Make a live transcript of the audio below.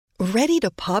Ready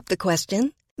to pop the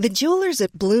question? The jewelers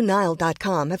at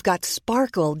BlueNile.com have got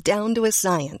sparkle down to a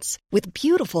science with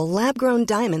beautiful lab-grown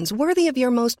diamonds worthy of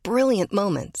your most brilliant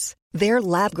moments. Their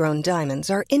lab-grown diamonds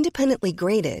are independently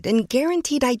graded and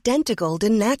guaranteed identical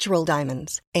to natural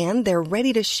diamonds, and they're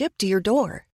ready to ship to your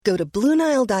door. Go to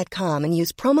BlueNile.com and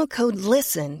use promo code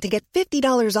LISTEN to get $50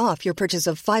 off your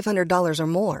purchase of $500 or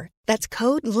more. That's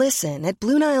code LISTEN at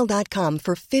BlueNile.com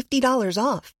for $50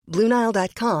 off.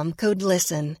 BlueNile.com, code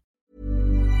LISTEN.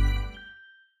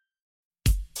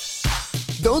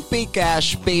 Don't pay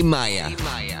cash, pay Maya.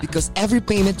 Because every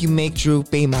payment you make through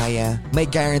Pay Maya, may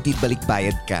guaranteed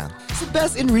balik-bayad ka. So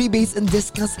best in rebates and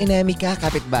discounts in Emica,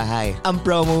 kapitbahay. Ang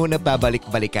promo na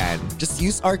pabalik-balikan. Just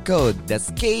use our code. That's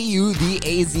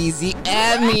KUDAZZ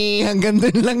EMI. Hanggang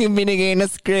dun lang yung binigay na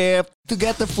script. To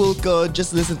get the full code,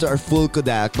 just listen to our full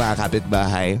Kodak, mga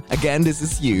kapitbahay. Again, this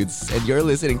is Yudes, and you're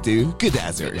listening to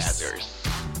Kudazzers.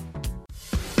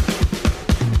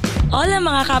 Hola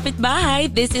mga kapitbahay,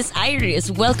 this is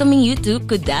Iris welcoming you to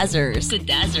Kudazzers.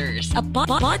 A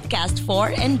podcast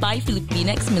for and by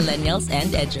Filipinx, millennials,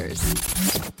 and edgers.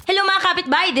 Hello mga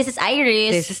kapitbahay, this is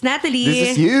Iris. This is Natalie.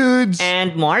 This is Yudes.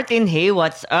 And Martin, hey,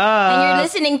 what's up? And you're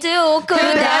listening to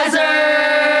Kudazzers.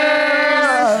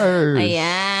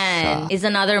 Ayan. It's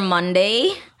another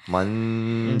Monday.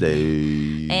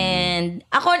 And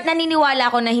naniniwala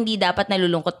ako na hindi dapat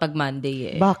nalulungkot pag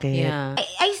Monday eh. Bakit? Yeah.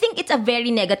 I think it's a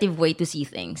very negative way to see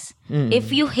things.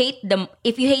 If you hate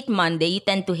Monday, you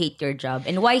tend to hate your job.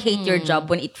 And why hate your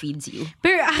job when it feeds you?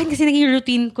 Pero akin kasi naging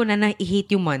routine ko na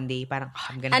i-hate yung Monday. Parang,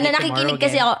 I'm gonna hate nakikinig tomorrow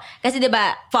kasi again. ako. Kasi diba,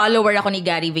 follower ako ni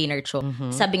Gary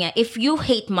Vaynerchuk. Sabi nga, if you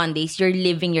hate Mondays, you're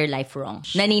living your life wrong.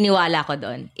 Naniniwala ko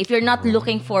doon. If you're not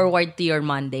looking forward to your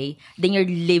Monday, then you're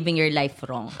living your life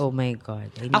wrong. Oh my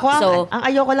God. Ang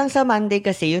ayoko lang sa Monday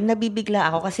kasi, yung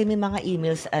nabibigla ako kasi may mga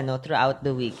emails throughout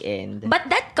the weekend. But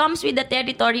that comes with the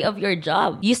territory of your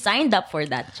job. You signed up for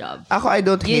that job. Ako, I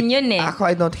don't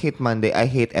hate Monday. I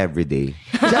hate every day.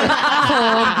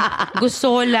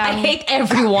 Gusto ko lang. I hate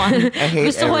everyone.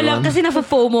 Gusto ko lang kasi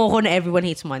na-FOMO ko na everyone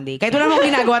hates Monday. Kahit wala akong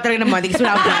ginagawa talaga ng Monday kasi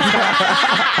wala akong plans.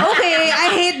 Okay, I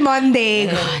hate Monday.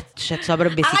 God, shit,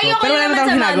 sobrang busy ko. Pero wala naman sa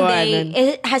ginagawa Monday, nun.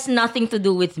 it has nothing to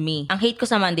do with me. Ang hate ko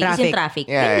sa Monday is yung traffic.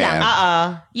 Yeah, Yun lang.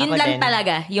 Yun Ako lang din.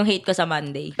 talaga yung hate ko sa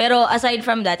Monday. Pero aside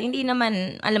from that, hindi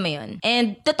naman, alam mo yun.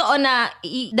 And totoo na,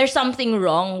 there's something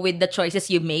wrong with the choices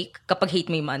you make kapag hate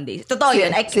mo yung Monday. Totoo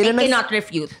yun. I cannot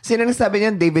refute. Sino nagsabi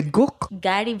niyan? David Cook?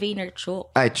 Gary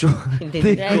Vaynerchuk. Ay, true.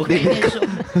 Gary Vaynerchuk.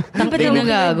 Ba't yung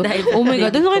nagago? Oh my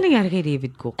God, ano kayo nangyari kay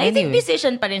David Cook? I think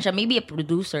musician pa rin siya. Maybe a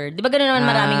producer. Di ba gano'n naman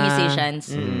maraming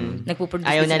musicians? Nagpuproduce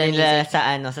Ayaw na sila nila music.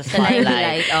 sa Sa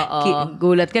limelight. Oo.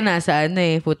 Gulat ka na sa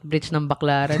footbridge ng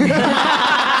Baclaran.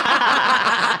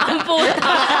 Ang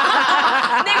puta.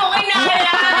 Hindi ko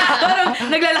kinaya. Parang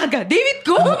naglalakad ka, David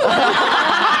Cook!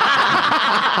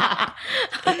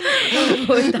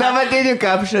 Dapat yun yung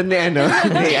caption ni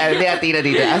ni Atina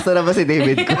dito. Asa na ba si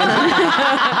David Cook?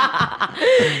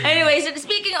 Anyway, so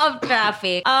speaking of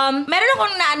traffic, meron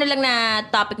akong na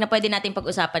topic na pwede natin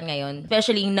pag-usapan ngayon,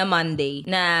 especially na Monday,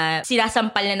 na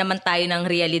sinasampal na naman tayo ng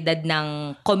realidad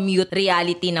ng commute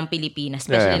reality ng Pilipinas,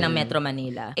 especially ng Metro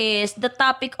Manila, is the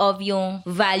topic of yung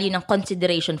value ng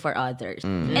consideration for others.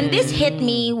 And this hit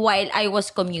me while I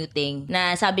was commuting,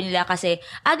 na sabi nila kasi,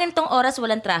 ganitong oras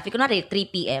walang traffic. Kunwari,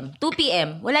 3 p.m., 2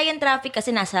 p.m., wala yung traffic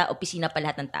kasi nasa opisina pa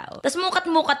lahat ng tao. Tapos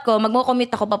mukat-mukat ko,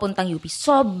 magmo-commute ako papuntang UP,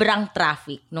 sobrang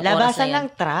traffic nung oras na Labasan yan. ng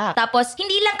truck. Tapos,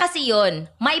 hindi lang kasi yun.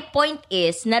 My point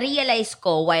is, na-realize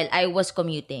ko while I was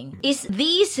commuting, is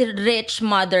these rich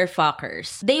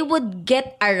motherfuckers, they would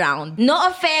get around. No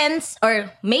offense, or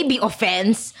maybe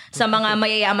offense, sa mga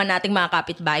mayayaman nating mga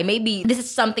kapitbahay. Maybe this is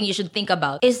something you should think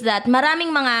about, is that maraming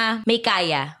mga may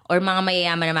kaya, or mga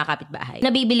mayayaman na mga kapitbahay,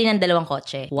 nabibili ng 2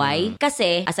 kotse. Why?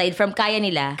 Kasi, aside from kaya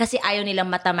nila, kasi ayaw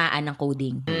nilang matamaan ng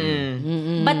coding.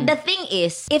 But the thing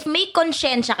is, if may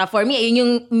konsyensya ka, for me, yun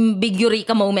yung big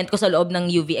eureka moment ko sa loob ng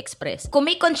UV Express. Kung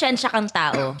may konsyensya kang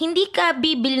tao, hindi ka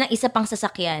bibili ng isa pang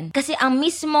sasakyan. Kasi ang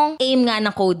mismong aim nga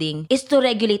ng coding is to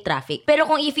regulate traffic. Pero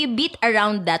kung if you beat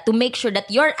around that to make sure that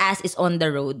your ass is on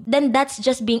the road, then that's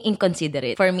just being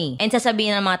inconsiderate for me. And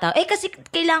sasabihin ng mga tao, kasi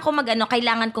kailangan ko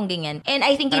kailangan kong ganyan. And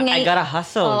I think I gotta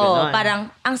hustle. Oo, Ganun. parang,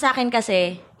 ang sa akin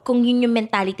kasi, kung yun yung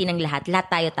mentality ng lahat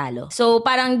tayo talo. So,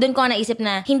 parang dun ko naisip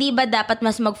na, hindi ba dapat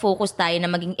mas mag-focus tayo na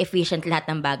maging efficient lahat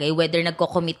ng bagay, whether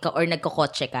nagko-commit ka or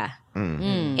nagko-kotse ka?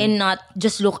 and not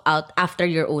just look out after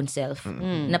your own self.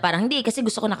 Na parang, hindi, kasi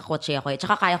gusto ko nakakotse ako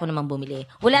tsaka kaya ko namang bumili.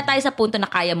 Wala tayo sa punto na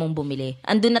kaya mong bumili.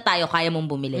 Andun na tayo, kaya mong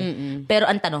bumili. Pero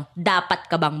ang tanong, dapat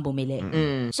ka bang bumili?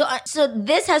 So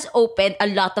this has opened a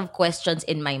lot of questions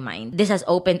in my mind. This has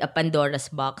opened a Pandora's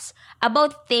box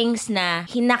about things na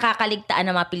hinakakaligtaan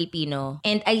ng mga Pilipino.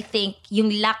 And I think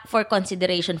yung lack for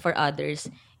consideration for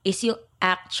others is yung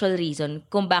actual reason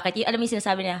kung bakit yung, alam mo yung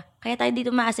sinasabi niya, kaya tayo dito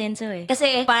maasenso eh.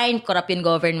 Kasi fine, corrupt yung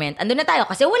government. Andun na tayo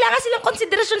kasi wala ka silang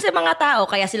konsiderasyon sa mga tao,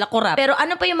 kaya sila corrupt. Pero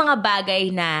ano pa yung mga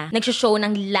bagay na nagsho-show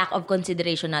ng lack of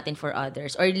consideration natin for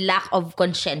others or lack of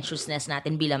conscientiousness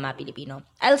natin bilang mga Pilipino?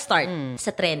 I'll start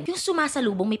sa trend. Yung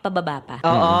sumasalubong may pababa pa.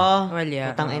 Oo. Well,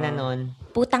 yeah. Putang ina nun.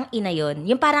 Putang ina yun.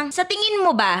 Yung parang, sa tingin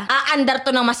mo ba, aandar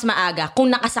to ng mas maaga kung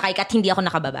nakasakay ka at hindi ako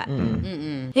nakababa?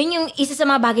 Yun yung isa sa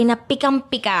mga bagay na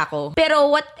pikang-pika ako.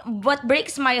 Pero what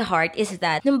breaks my heart is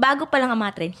that, nung bago pa lang ang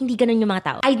mga trend, hindi ganun yung mga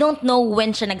tao. I don't know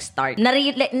when siya nag-start.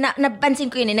 Napansin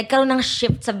ko yun nagkaroon ng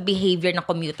shift sa behavior ng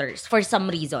commuters for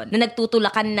some reason. Na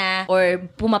nagtutulakan na or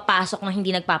pumapasok na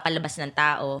hindi nagpapalabas ng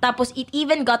tao. Tapos it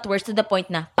even got worse to the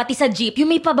point na, pati sa jeep, yung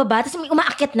may pababa, tapos may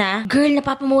umaakit na, girl,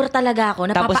 napapamura talaga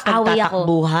ako, napapaaway ako.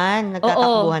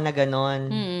 Nagtatakbuhan na ganon.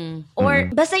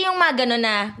 Or basta yung mga ganon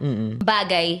na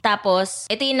bagay. Tapos,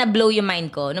 ito yung na-blow yung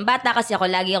mind ko. Nung bata kasi ako,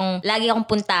 lagi akong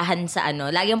puntahan sa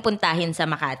lagi akong puntahin sa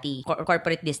Makati,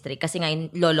 corporate district. Kasi nga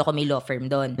yung lolo ko may law firm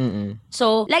doon.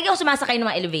 So, lagi akong sumasakay ng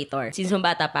mga elevator since nung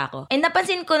bata pa ako. And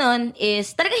napansin ko noon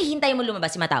is, talaga hihintay mo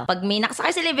lumabas yung mga tao. Pag may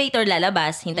nakasakay sa elevator,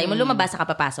 lalabas, hintay mo lumabas, saka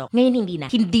papasok. Ngayon, hindi na.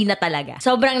 Hindi na talaga.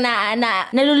 Sobrang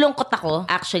nalulungkot ako,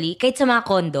 actually, kahit sa mga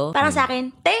kondo. Parang sa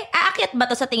akin, aakyat ba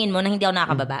to sa tingin mo na hindi ako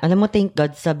nakakababa? Alam mo, thank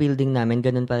God sa building namin,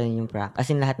 ganun pa rin yung practice. As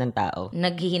in, lahat ng tao.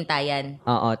 Naghihintayan.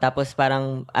 Oo, tapos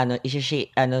parang,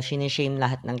 sinishame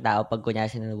lahat ng tao pag kunyari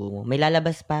sinalubong mo. May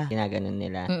lalabas pa. Ginaganon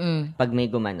nila. Pag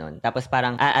may gumanon. Tapos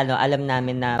parang, alam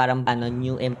namin na parang,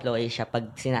 new employee siya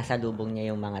pag sinasalubong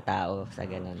niya yung mga tao sa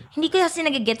ganon. Hindi ko kasi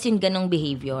nagigets yung ganong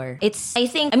behavior.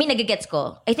 Nagigets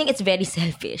ko. I think it's very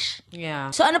selfish.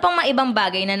 Yeah. So, ano pang mga ibang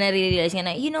bagay na nare-realize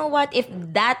nga na, you know what, if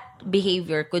that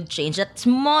behavior could change, that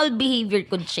small behavior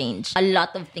could change, a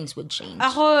lot of things would change.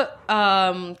 Ako,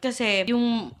 kasi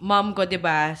yung mom ko,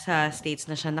 diba, sa States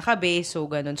na siya nakabase, so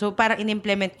ganun. So, parang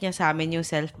in-implement niya sa amin yung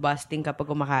self-busting kapag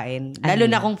kumakain. Lalo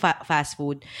na kung fast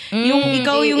food. Yung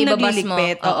ikaw yung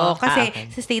nagliligpit. Oo, kasi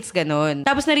sa States ganun.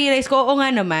 Tapos na-realize ko, oo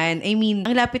nga naman, I mean,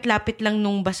 ang lapit-lapit lang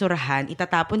nung basurahan,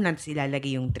 itatapon lang, tapos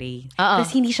ilalagay yung tray. Tapos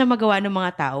hindi siya magawa ng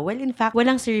mga tao. Well, in fact,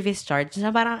 walang service charge.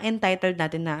 Na parang entitled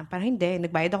natin na, parang hindi,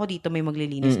 nagbayad ako dito, may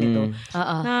maglilinis nito.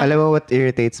 Alam mo what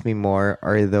irritates me more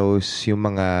are those yung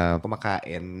mga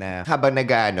kumakain na habang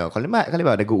kalima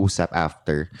nag-uusap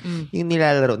after, yung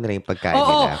nilalaro nila yung pagkain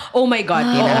nila. Oh my God.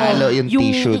 Hinahalo yung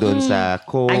tissue doon sa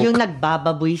Coke. Yung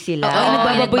nagbababoy sila.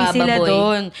 Nagbababoy sila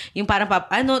doon. Yung parang,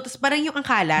 tapos parang yung ang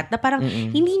kalat, na parang,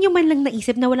 hindi nyo man lang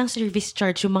naisip na walang service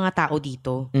charge yung mga tao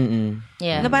dito.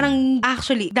 Yeah. Na parang,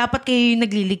 actually, dapat kayo yung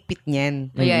nagliligpit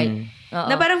niyan.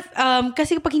 Na parang,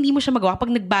 kasi kapag hindi mo siya magawa,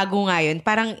 pag nagbago nga yun,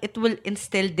 parang it will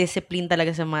instill discipline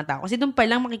talaga sa mga tao. Kasi doon pa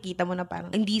lang makikita mo na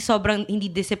parang hindi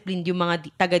disciplined yung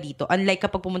mga taga dito. Unlike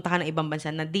kapag pumunta ka ng ibang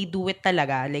bansa na they do it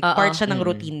talaga. Like, part siya ng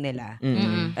routine nila.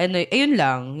 Ayun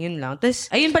lang. Tapos,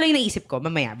 ayun pala yung naisip ko.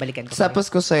 Mamaya, balikan ko. Tapos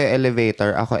ko sa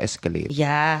elevator, ako escalate.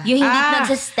 Yeah. Yung hindi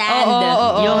nagsa-stand.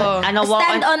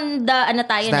 Stand on the,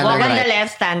 walk on the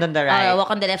left, stand on the right. Walk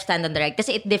on the left, stand on the right.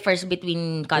 Kasi it differs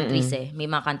between countries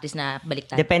May mga countries na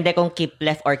baliktad. Depende kung keep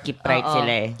left or keep right sila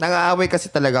eh. Nangaaway kasi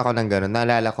talaga ako ng gano'n.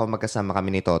 Naalala ko magkasama kami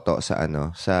ni Toto sa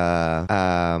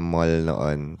mall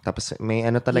noon. Tapos may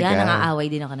talaga. Yeah, nangaaway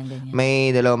din ako ng ganyan.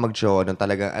 May dalawang mag-jowa doon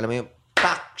talaga. Alam mo yung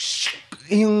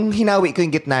yung hinawi ko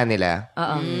yung gitna nila.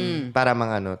 Para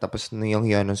tapos yung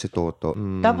hiyanon si Toto.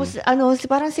 Tapos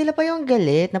parang sila pa yung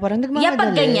galit na parang nagmamadali. Yeah,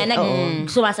 pag ganyan,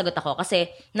 sumasagot ako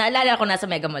kasi naalala ko nasa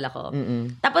Mega Mall ako.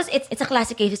 Tapos it's a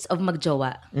classic case of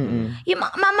magjowa. Yung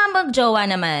mama magjowa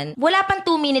naman, wala pang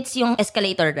 2 minutes yung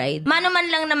escalator ride. Mano man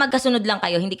lang na magkasunod lang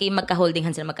kayo, hindi kayo magka-holding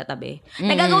hands na magkatabi.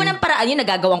 Nagagawa ng paraan yun,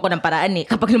 nagagawan ko ng paraan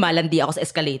kapag lumalandi ako sa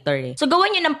escalator So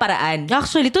gawan nyo ng paraan.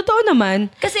 Actually, totoo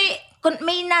naman. Kasi kung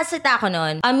may nasita ako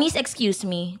noon, miss, excuse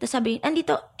me. Tapos sabi,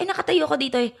 andito, nakatayo ko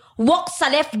dito walk sa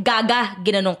left, gaga.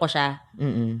 Ginanong ko siya.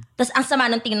 Tapos ang sama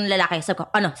ng tingin ng lalaki, sabi ko,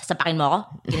 sasapakin mo ako?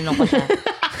 Ginanong ko siya.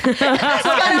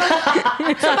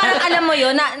 so parang alam mo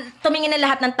yun, na tumingin na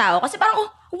lahat ng tao. Kasi parang,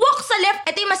 walk sa left.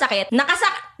 Ito yung masakit.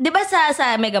 Di ba sa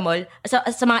Mega Mall,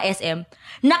 sa mga SM,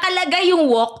 nakalagay yung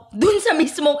walk dun sa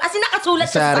mismong, as in nakasulat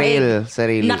Sa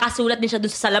rail. Nakasulat din siya dun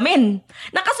sa salamin.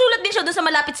 Nakasulat din siya dun sa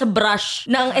malapit sa brush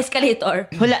ng escalator.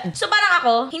 Wala. So parang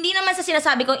ako, hindi naman sa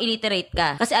sinasabi kong illiterate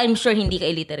ka. Kasi I'm sure hindi ka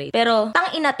illiterate. Pero,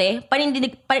 inate,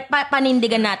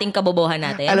 panindigan natin kabobohan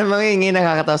natin. Alam mo, yung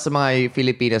nakakatawa sa mga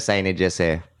Filipino signages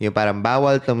Yung parang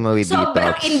bawal tumawid dito.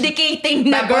 Sobrang indicating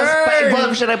na Tapos, girl.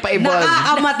 pa-evolve siya ng pa-evolve.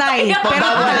 Nakakamatay. Pero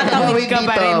Bawal tumawid ka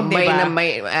pa dito, rin, diba? may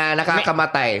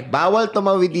nakakamatay. Bawal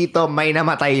tumawid dito, may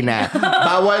namatay na.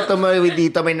 Bawal tumawid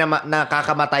dito, may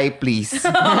nakakamatay, please.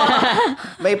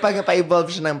 May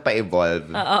pa-evolve siya ng pa-evolve.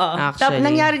 Actually.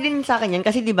 Nangyari din sa akin yan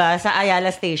kasi 'di ba sa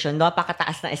Ayala Station,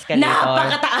 napakataas na escalator.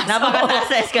 Napakataas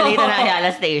na escalator na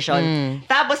Ayala Station.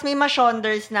 Tapos may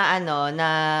shoulders na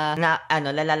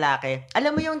lalaki.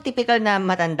 Alam mo yung typical na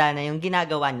matanda na yung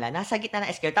ginagawa nila, nasa gitna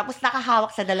ng escalator tapos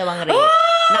nakahawak sa dalawang rail.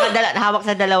 Nakahawak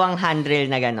sa dalawang handrail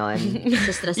na ganon.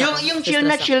 yung chill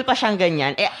na chill pa siyang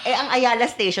ganyan. Ang Ayala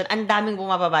Station, ang daming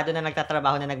bumababa doon na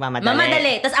nagtatrabaho na nagmamadali.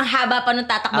 Mamadali. Tapos ang haba pa nung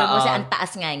tatakbo mo kasi ang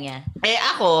taas nga niya.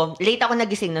 Ako, late ako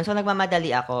nagising nun, so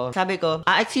nagmamadali ako. Sabi ko,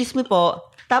 excuse me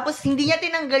po. Tapos, hindi niya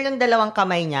tinanggal yung dalawang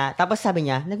kamay niya. Tapos sabi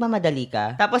niya, nagmamadali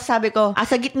ka? Tapos sabi ko,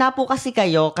 sa gitna po kasi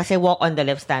kayo, kasi walk on the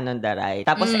left, stand on the right.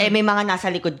 Tapos, may mga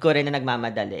nasa likod ko rin na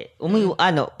nagmamadali.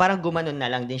 Parang gumanon na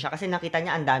lang din siya. Kasi nakita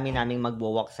niya, ang dami naming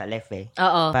magwo-walk sa left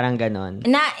Oo. Parang ganon.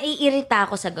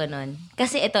 Naiirita ako sa ganon.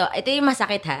 Kasi ito yung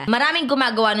masakit ha. Maraming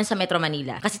gumagawa nun sa Metro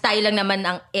Manila. Kasi tayo lang naman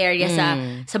ang area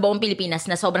sa buong Pilipinas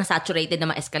na sobrang saturated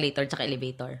na mga escalator tsaka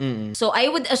elevator. So,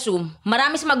 I would assume,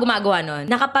 marami sa mga gumagawa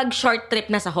nun na kapag short trip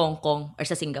na sa Hong Kong or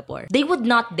sa Singapore, they would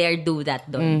not dare do that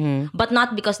doon. But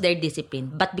not because they're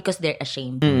disciplined, but because they're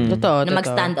ashamed. Totoo. Na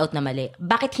mag-stand out na mali.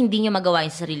 Bakit hindi nyo magawa yun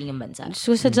sa sarili nyong bansa?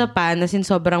 So, sa Japan,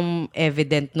 sobrang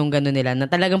evident nung gano'n nila na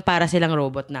talagang para silang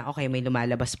robot na, okay, may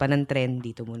lumalabas pa ng trend,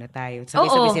 dito muna tayo.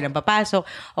 Sabay-sabay silang papasok.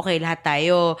 Okay, lahat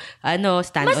tayo,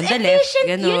 stand mas on the left.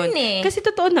 Ganun. Yun eh. Kasi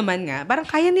totoo naman nga, parang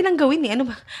kaya nilang gawin eh.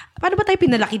 Paano ba tayo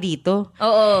pinalaki dito?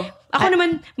 Oo. Ako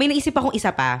naman, may naisip akong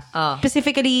isa pa.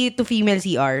 Specifically to female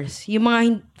CRs. Yung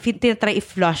mga tinatry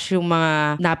i-flush yung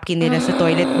mga napkin nila sa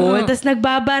toilet bowl, tapos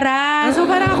nagbabara. So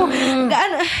parang ako,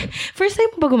 first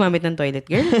time mo ba gumamit ng toilet,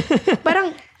 girl?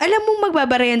 Parang, alam mong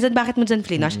magbabara yan dyan, bakit mo dyan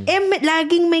flush?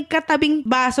 Laging may katabing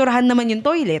basurahan naman yung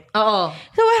toilet. Oo.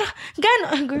 So parang,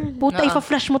 girl, puta,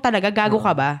 ipa-flush mo talaga, gago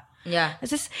ka ba? Yeah.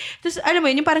 Tapos alam mo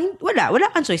yun, yung parang wala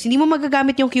kang choice. Hindi mo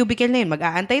magagamit yung cubicle na yun.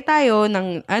 Mag-aantay tayo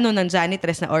ng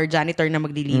janitress or janitor na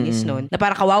maglilinis nun. Na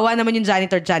parang kawawa naman yung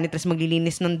janitress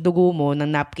maglilinis ng dugo mo, ng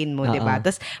napkin mo, 'di ba?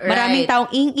 Tapos maraming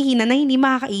taong ihina na hindi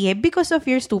makakaihe because of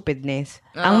your stupidness.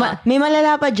 May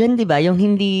malala pa dyan, 'di ba? Yung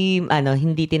hindi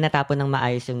tinatapon ng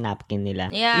maayos yung napkin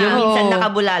nila. Yeah. Yung minsan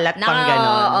nakabulalat pang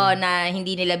ganon. Oo, na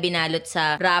hindi nila binalot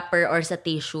sa wrapper or sa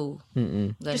tissue.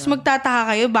 Tapos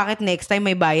magtataka kayo bakit next time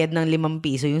may bayad ng 5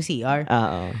 piso yung CR.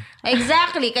 Oo.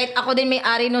 Exactly. Kahit ako din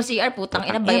may-ari ng CR, putang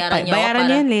ina, bayaran niyo. Bayaran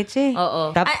niyo yan, leche.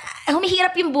 Oo.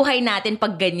 Humihirap yung buhay natin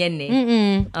pag ganyan eh.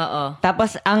 Oo.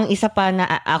 Tapos, ang isa pa na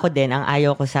ako din, ang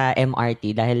ayaw ko sa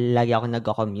MRT dahil lagi ako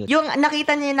nagko-commute. Yung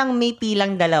nakita niya nang may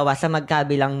pilang dalawa sa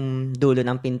magkabilang dulo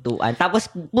ng pintuan.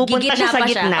 Tapos, pupunta siya sa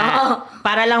gitna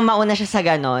para lang mauna siya sa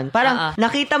ganon. Parang,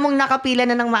 nakita mong nakapila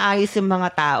na ng maayos yung mga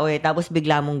tao tapos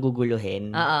bigla mong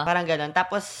guguluhin. Parang ganon.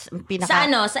 Tapos,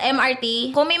 Sa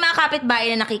MRT, kung may mga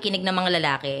kapitbahay na nakikinig ng mga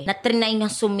lalaki na trinay niyang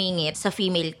sumingit sa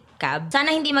female cab, sana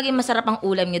hindi maging masarap ang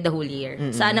ulam niyo the whole year.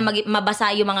 Sana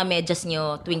mabasa yung mga medyas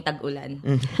niyo tuwing tag-ulan.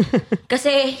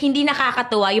 Kasi hindi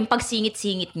nakakatuwa yung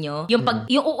pagsingit-singit niyo, yung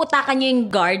uutakan niyo yung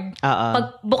guard,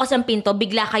 pag bukas ang pinto,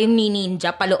 bigla kayong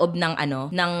ninja paloob ng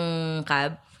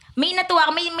cab. May natuwa,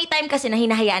 may time kasi na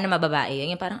hinahayaan na mababae.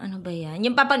 Yung parang, ano ba yan?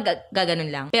 Yung gaganon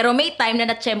lang. Pero may time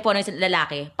na natsyempo ng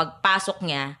lalaki, pagpasok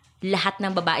niya, lahat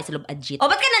ng babae sa loob adjit.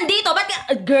 Ba't ka nandito?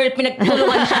 Girl,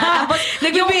 pinagtulungan siya. Tapos,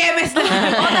 nag-BMS na.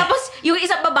 Tapos, yung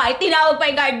isang babae, tinawag pa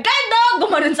yung guard, guard,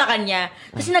 gumanon sa kanya.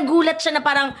 Kasi nagulat siya na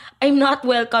parang, I'm not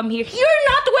welcome here. You're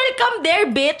not welcome there,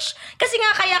 bitch. Kasi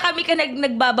nga, kaya kami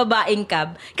nagbababaing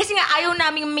cab. Kasi nga, ayaw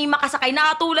namin may makasakay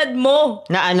na katulad mo.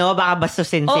 Na baka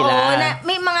bastusin sila. Oo, na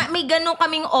may ganun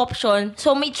kaming option.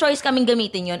 So, may choice kaming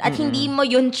gamitin yun. At hindi mo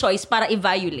yun choice para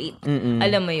i-violate.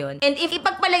 Alam mo yun. And if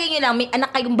ipagpalagay nyo lang, may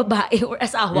anak kayong babae or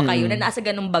asawa kayo na nasa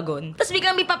ganung bagon. Tapos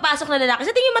biglang may papasok na lalaki.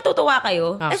 Sa tingin matutuwa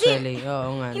kayo. Actually, kasi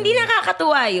oo nga. hindi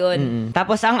nakakatuwa yun.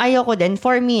 Tapos ang ayoko din,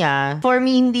 for me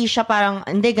hindi siya parang,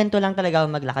 hindi, ganito lang talaga ako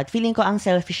maglakad. Feeling ko ang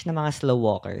selfish na mga slow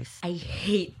walkers. I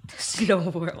hate slow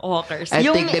walkers. I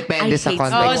Yung- think depende I sa hate-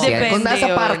 context yan. depende Kung nasa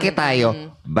yun. parke tayo,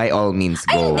 by all means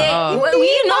go. Hindi.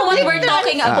 You know what we're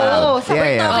talking about. Yeah,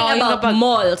 We're yeah. talking Oo, yung about kapag-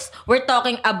 malls. We're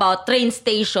talking about train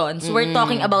stations. We're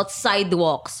talking about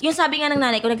sidewalks. Yung sabi nga ng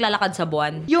nanay ko, naglalakad sa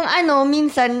buwan. Yung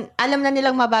minsan, alam na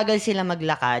nilang mabagal sila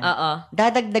maglakad. Oo.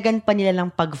 Dadagdagan pa nila lang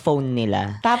pag-phone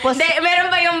nila. Tapos, Hindi, meron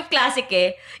pa yung classic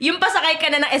yung pasakay ka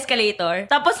na ng escalator,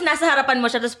 tapos nasa harapan mo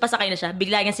siya, tapos pasakay na siya,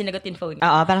 bigla niyang sinagot yung phone.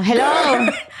 parang, hello!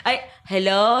 Ay,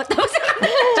 hello? Tapos,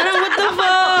 Parang, what the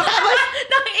fuck?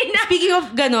 nakina. Speaking of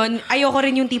ganon, ayoko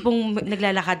rin yung tipong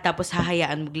naglalakad tapos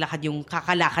hahayaan maglakad yung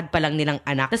kakalakad pa lang nilang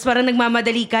anak. Tapos parang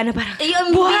nagmamadali ka na parang,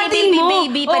 Yung buhatin mo.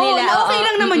 baby pa Oo, nila. na okay Oo.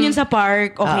 lang naman yun sa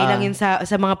park. Okay lang yun sa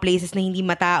mga places na hindi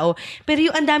matao. Pero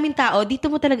yung ang daming tao,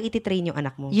 dito mo talaga ititrain yung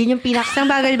anak mo. Yun yung Isang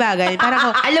bagal-bagal. Para ako,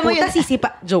 Alam mo puta, yun- sisipa.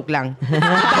 Joke lang.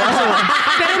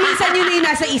 Pero minsan yun yung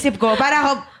nasa isip ko. Para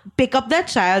ako, pick up that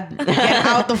child, get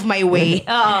out of my way.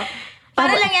 Oo.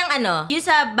 Para lang yung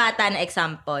sa bata na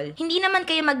example, hindi naman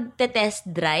kayo magte-test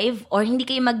drive or hindi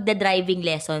kayo magda-driving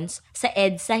lessons sa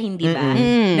EDSA, hindi ba?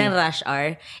 Ng rush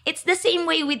hour. It's the same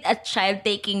way with a child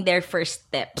taking their first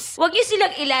steps. Huwag niyo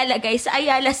silang ilalagay sa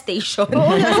Ayala Station.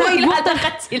 Oo,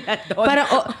 ilalakad sila doon. Parang,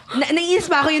 naiinis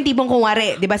pa ako yung tipong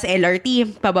kunwari, di ba sa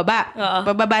LRT, pababa. Oo.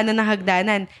 Pababa na ng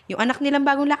hagdanan. Yung anak nilang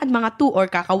bagong lakad, mga 2 or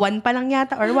kaka-1 pa lang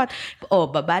yata or what.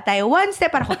 Baba tayo, 1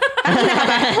 step. Parang, na ka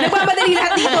ba? Nagmamadali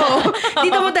lahat dito.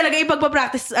 Dito mo talaga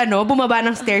ipagpa-practice, bumaba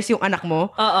ng stairs yung anak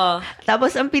mo. Oo.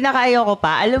 Tapos, ang pinaka-ayoko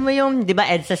pa, alam mo yung, di ba,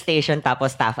 EDSA Station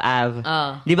tapos Taft Ave?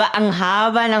 Di ba, ang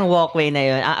haba ng walkway na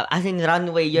yun. As in,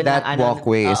 runway yun. That ng,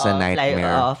 walkway is a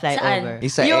nightmare. Flyover.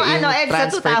 Isa, Yung,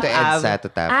 EDSA to transfer Taft to EDSA Ave. to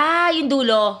Taft. Yung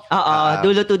dulo. Oo,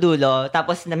 dulo to dulo.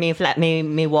 Tapos, na may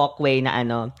walkway na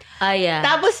Yeah.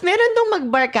 Tapos, meron dong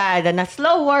magbarkada na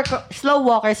slow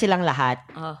walker silang lahat.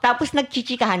 Tapos,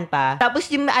 nagchichikahan pa. Tapos,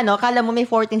 yung kala mo may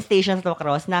 14 stations to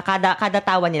cross na kada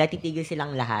tawa nila, titigil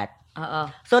silang lahat. Oo.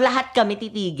 So, lahat kami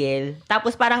titigil.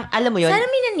 Tapos, parang, alam mo yun, Sana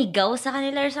may nanigaw sa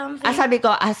kanila or something. sabi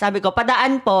ko,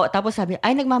 padaan po. Tapos sabi,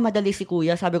 ay, nagmamadali si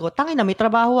kuya. Sabi ko, tangina, may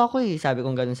trabaho ako eh. Sabi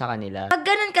ko ganun sa kanila. Pag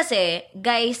ganun kasi,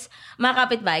 guys, mga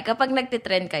kapitbahay, kapag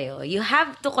nagtitrend kayo, you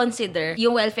have to consider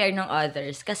yung welfare ng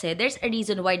others kasi there's a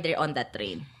reason why they're on that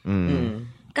train.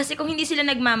 Kasi kung hindi sila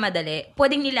nagmamadali,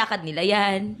 pwedeng nilakad nila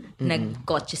yan,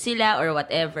 nagkotse sila or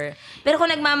whatever. Pero kung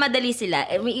nagmamadali sila,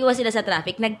 may iwas sila sa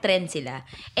traffic, nag-trend sila.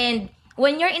 And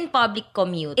when you're in public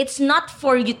commute, it's not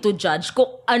for you to judge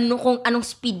kung anong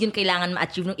speed yun kailangan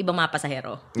ma-achieve ng ibang mga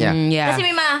pasahero. Yeah. Yeah. Kasi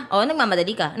may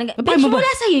nagmamadali ka. Paano Bitch, mo ba?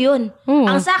 wala sa'yo yun. Oo.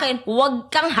 Ang sa akin,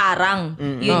 huwag kang harang.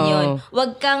 Yun.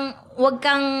 Huwag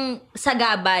kang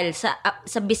sagabal sa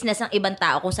business ng ibang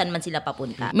tao kung saan man sila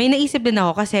papunta. May naisip din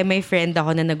ako kasi may friend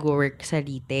ako na nag-work sa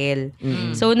retail.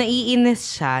 So,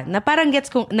 naiinis siya na parang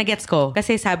gets ko.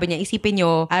 Kasi sabi niya, isipin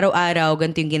nyo, araw-araw,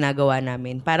 ganito yung ginagawa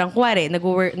namin. Parang, kuwari,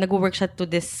 nag-work siya to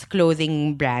this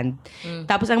clothing brand.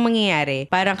 Tapos, ang mangyayari,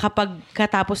 parang kapag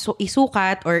katapos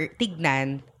isukat or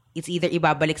tignan, it's either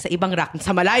ibabalik sa ibang rack,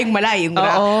 sa malayong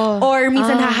rack. Or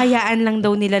minsan hahayaan lang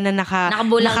daw nila na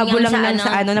nakabulang lang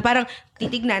sa na parang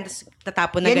titignan, tapos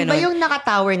tatapon na Yan gano'n. ba yung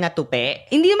naka-tower na tupe?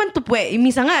 Hindi naman tupe.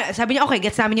 Minsan nga, sabi niya, okay,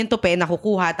 gets namin yung tupe,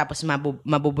 nakukuha, tapos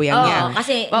mabubuyang niya.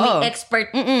 Kasi Oo. may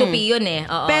expert tupi yun eh.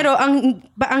 Oo. Pero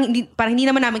parang hindi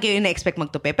naman namin kayo na-expect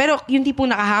magtupe. Pero yung tipong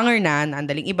nakahanger na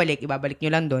andaling ibabalik nyo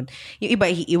lang doon. Yung iba,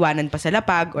 iiwanan pa sa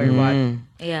lapag or what.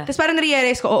 Yeah. Tapos parang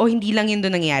na-realize ko, hindi lang yun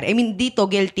doon nangyari. I mean, dito,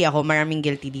 guilty ako. Maraming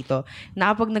guilty dito.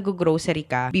 Na kapag nag-grocery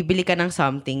ka, bibili ka ng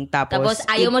something, Tapos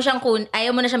ayaw mo na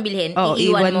siyang bilhin, iiwan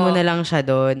iiwan mo na lang siya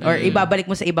doon. Or ibabalik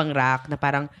mo sa ibang rack na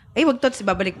parang, wag to,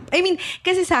 ibabalik. I mean,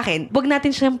 kasi sa akin, wag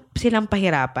natin silang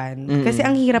pahirapan. Kasi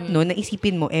ang hirap nun,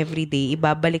 naisipin mo everyday,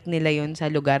 ibabalik nila yon sa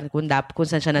lugar kung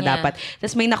saan siya na dapat.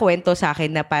 Tapos may nakwento sa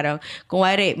akin na parang, kung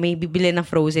wari, may bibili ng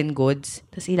frozen goods,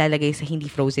 tapos ilalagay sa hindi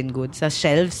frozen goods, sa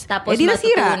shelves. Tapos di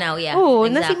nasira. matutunaw, yeah. Oo,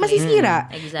 Exactly. masisira.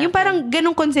 Exactly. Yung parang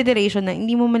ganong consideration na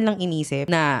hindi mo man lang inisip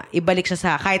na ibalik siya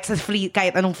sa kahit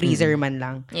anong freezer man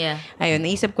lang. Yeah. Ayun,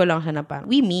 naisip ko lang siya na parang,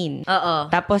 we mean.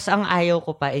 Oo. Tapos, ang ayaw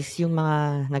ko pa is yung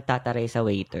mga nagtataray sa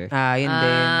waiter. Yun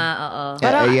din. Oo.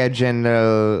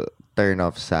 General turn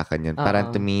off sa akin yun.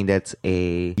 Parang to me, that's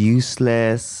a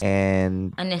useless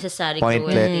and Unnecessary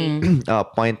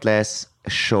pointless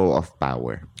show of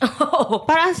power.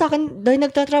 Parang sa akin, dahil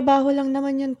nagtatrabaho lang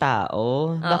naman yung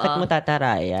tao. Bakit mo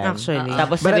tatarayan? Actually.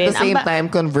 Tapos But at sabihin, the same time,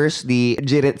 conversely,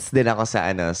 jirits din ako sa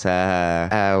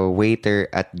waiter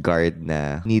at guard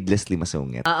na needlessly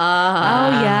masungit.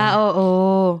 Yeah,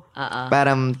 oo.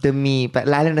 Parang to me,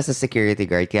 lalo na sa security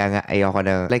guard, kaya nga ayoko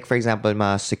na, like for example,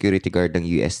 mga security guard ng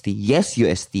UST. Yes,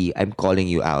 UST, I'm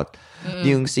calling you out.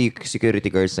 Yung security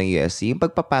guards ng UST, yung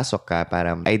pagpapasok ka,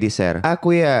 parang, ID sir,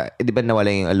 kuya, di ba nawala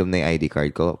yung alumni ID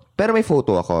card ko? Pero may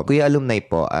photo ako. Kuya, alumni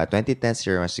po,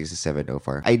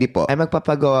 2010-01-6704. ID po. Ay,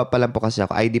 magpapagawa pa lang po kasi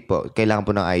ako. ID po. Kailangan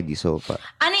po ng ID. So,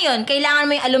 Ano yun? Kailangan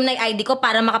mo yung alumni ID ko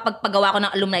para makapagpagawa ko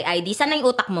ng alumni ID? Saan na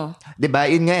yung utak mo? diba?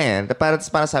 Yun nga yan. Para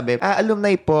sabi,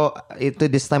 alumni po, ito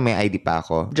this time may ID pa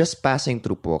ako. Just passing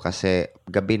through po kasi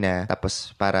gabi na.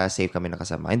 Tapos para safe kami ng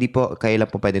kasama. Hindi po, kayo lang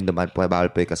po pwedeng dumaan po. Bawal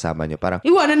po yung kasama nyo. Parang,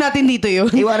 Iwanan natin dito yun.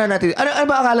 iwanan natin. Ano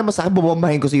ba akala mo sa akin?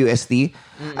 Bubombahin ko sa UST?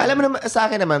 Alam mo naman, sa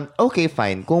akin naman, okay,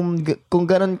 fine. Kung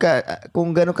ganun ka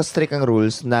strict ang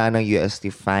rules na ng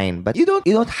UST, fine. But you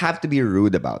don't have to be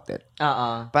rude about it.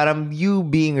 Oo. Parang you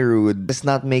being rude does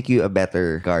not make you a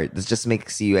better guard. It just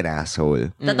makes you an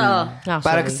asshole. Totoo.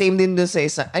 Parang same din dun sa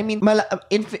isa. I mean,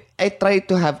 I try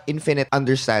to have infinite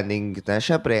understanding na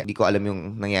syempre, hindi ko alam yung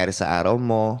nangyari sa araw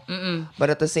mo.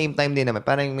 But at the same time din naman,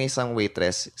 parang may isang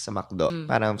waitress sa McDo.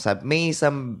 Parang sabi, may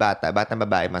isang batang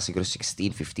babae, mga siguro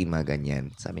 16, 15, mga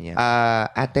ganyan. Sabi niya,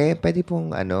 ate, pwede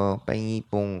pong, pahingi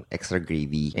pong extra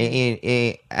gravy.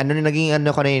 Naging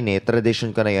ko na yun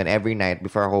tradition ko na yun, every night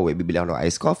before ako bibili ako ng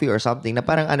iced coffee or something, na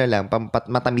parang lang,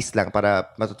 matamis lang para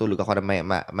matutulog ako na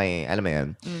may alam mo yun.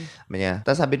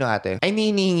 Tapos sabi nung ate, ay,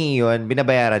 hinihingi yun,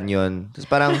 binabayaran yun. Tapos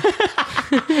parang,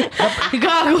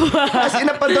 Gago. kasi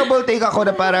napadouble take ako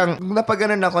na parang,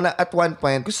 napaganon ako na at one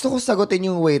point, gusto ko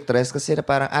sagutin yung waitress kasi na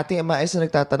parang, ate, maayos na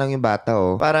nagtatanong yung bata,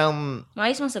 Parang,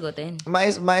 Maayos mong sagutin.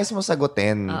 maayos mo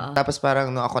sagutin. Tapos parang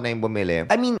nung ako na yung bumili.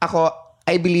 I mean,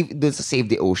 I believe dun sa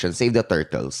Save the Ocean, Save the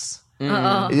Turtles.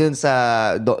 Dun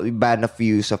sa ban of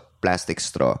use of plastic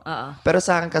straw. Pero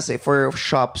sa akin kasi, for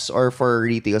shops or for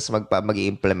retails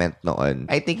mag-i-implement noon,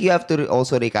 I think you have to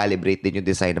also recalibrate din yung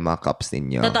design ng mga cups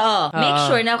ninyo. Totoo. Make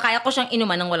sure na kaya ko siyang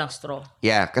inuman ng walang straw.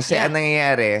 Yeah, kasi ang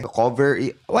nangyayari,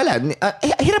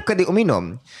 hirap ka din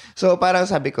uminom. So, parang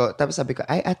sabi ko,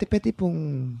 ay, ate, pwede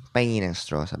pong pahingi ng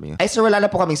straw, sabi niyo. Ay, sir, wala na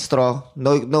po kaming straw.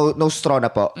 No straw na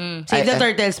po. Save the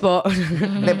turtles po.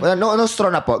 no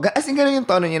straw na po. As in, ganun yung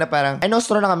tono niya na parang, ay, no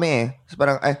straw na kami So,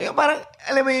 parang,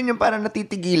 alam mo yun yung parang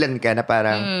natitigilan ka na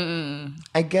parang,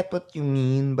 I get what you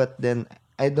mean, but then,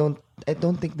 I don't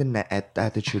think the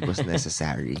attitude was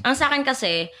necessary. Ang sa akin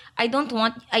kasi, I don't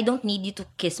need you to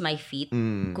kiss my feet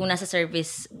kung nasa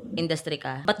service industry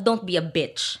ka. But don't be a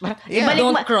bitch. Yeah.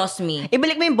 Don't cross me.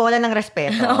 Ibalik mo yung bola ng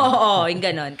respeto. Oo, yung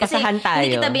ganon. Kasi Pasahan tayo.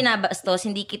 hindi kita binabastos,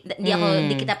 hindi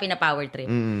kita pina-power trip.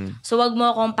 So, wag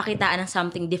mo akong pakitaan ng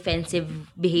something defensive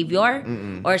behavior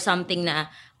or something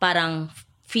na parang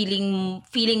feeling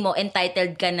mo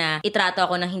entitled ka na itrato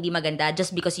ako ng hindi maganda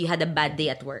just because you had a bad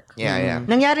day at work. Yeah.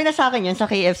 Nangyari na sa akin yun sa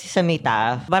KFC sa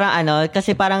Mita. Parang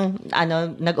kasi parang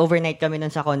nag-overnight kami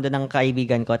nun sa condo ng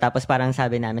kaibigan ko. Tapos parang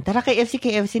sabi namin, tara KFC,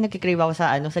 nagkikrave ako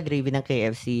sa gravy ng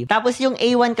KFC. Tapos yung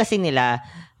A1 kasi nila,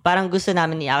 parang gusto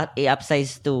namin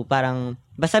i-upsize to. Parang,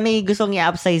 basta may gustong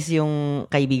i-upsize yung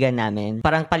kaibigan namin.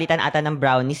 Parang palitan ata ng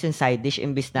brownies yung side dish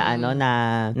imbis na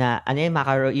yung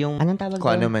macaroni, yung, anong tawag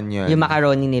Kung ano man yun. Yung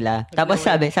macaroni nila. Tapos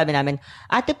sabi namin,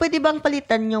 ate, pwede bang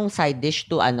palitan yung side dish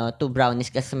to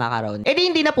brownies kasi macaroni? Eh,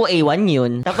 hindi na po A1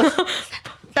 yun. Tapos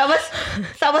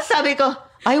sabi ko,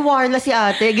 ay, warla si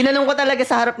ate. Ginanong ko talaga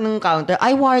sa harap ng counter.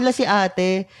 Ay, warla si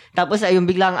ate. Tapos ayun,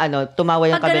 biglang tumawa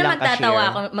yung kabilang cashier.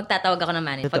 Magtatawag ako ng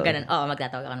manager. Pag ganun,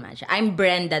 magtatawag ako ng manager. I'm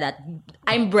Brenda.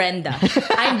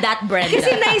 I'm that Brenda.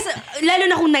 Kasi nice, lalo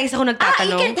na kung nice ako you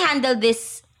nagtatanong. can't handle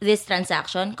this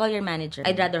transaction, call your manager.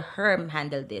 I'd rather her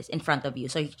handle this in front of you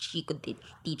so she could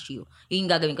teach you. Yun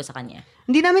yung gagawin ko sa kanya.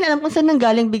 Hindi namin alam kung saan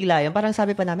nanggaling bigla yun. Parang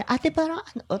sabi pa namin, ate, parang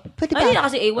pwede ba? Ay, na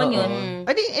kasi A1 yun.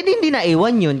 Hindi na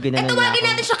A1 yun. Ay, tawagin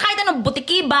natin siya kahit anong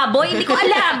butiki, baboy. Hindi ko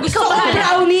alam. Gusto ko alam.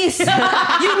 Brownies!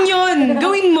 yun.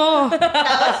 Gawin mo.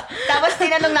 Tapos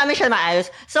tinanong namin siya maayos.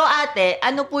 So ate,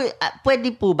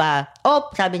 pwede po ba?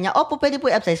 Sabi niya, pwede po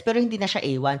i-upsize pero hindi na siya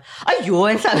A1.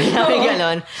 Ayun, sabi namin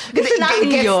gano'n. Gusto namin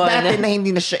Gets yun. natin na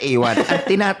hindi na siya A1. At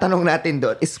tinatanong natin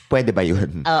doon is, pwede ba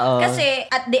yun? Oo. Kasi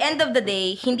at the end of the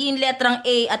day, hindi yung letrang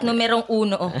A at numerong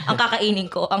 1 ang kakainin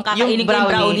ko. Ang kakainin Yung ko yung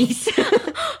brownies.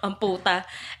 brownies. Ang puta.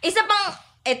 Isa pang,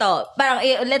 parang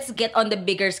let's get on the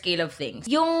bigger scale of things.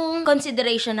 Yung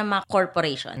consideration ng mga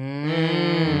corporation.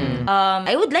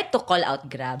 I would like to call out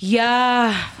Grab.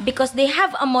 Yeah. Because they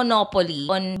have a monopoly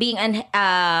on being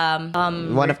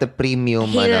One of the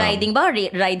premium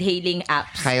ride-hailing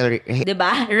apps.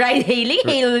 Diba? Ride-hailing?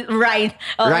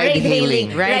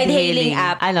 Ride-hailing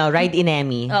app. Ride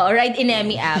Inemi. Ride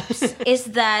Inemi apps is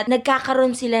that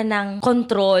nagkakaroon sila ng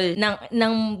control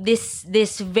ng this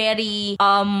very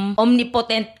omnipotent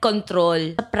potent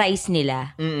control sa price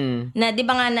nila. Na di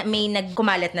ba nga may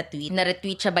nagkumalat na tweet, na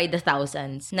retweet siya by the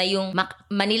thousands, na yung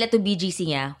Manila to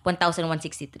BGC niya,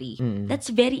 1,163.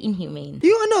 That's very inhumane.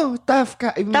 Yung TAF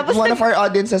ka. Tapos One of our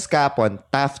audiences kapon,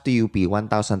 TAF to UP,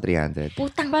 1,300.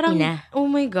 Putang Parang, ina. oh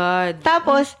my God.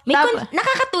 Tapos,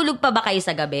 Nakakatulog pa ba kayo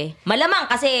sa gabi? Malamang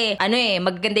kasi,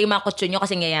 magaganda yung mga kutsyon nyo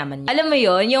kasi ngayaman nyo. Alam mo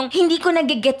yon, yung hindi ko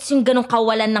nagigets yung ganong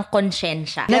kawalan ng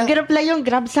konsyensya. nag-reply yung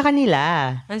Grab sa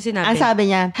kanila. Ano sinabi? Ang sabi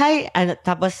niya, hi,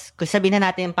 tapos kung sabihin na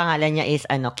natin yung pangalan niya is,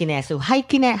 Kinesu. Hi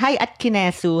at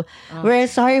Kinesu. We're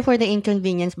sorry for the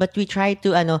inconvenience, but we try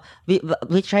to,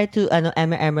 we try to,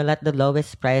 MML at the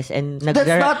lowest price and That's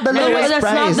not the lowest that's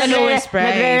price. not the lowest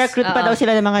price. Nagre-recruit pa daw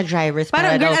sila ng mga drivers.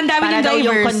 Parang, girl, ang dami ng daw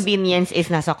yung drivers. convenience is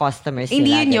nasa customers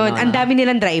Hindi sila. yun. Ang dami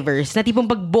nilang drivers na tipong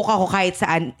pag-book ako kahit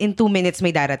saan, in 2 minutes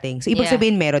may darating. So, ibig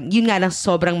sabihin meron. Yun nga lang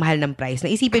sobrang mahal ng price.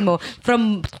 Naisipin mo,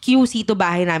 from QC to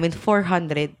bahay namin,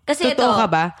 400. Kasi Totoo ka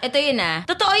ba? Ito yun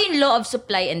Totoo yung law of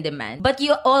supply and demand. But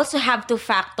you also have to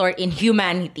factor in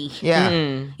humanity. Yeah.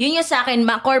 Yun yung sa akin,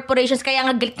 mga corporations, kaya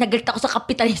nga galit na galit ako sa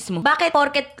kapitalismo. Bakit?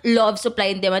 Porket law of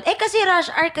supply and demand. Kasi rush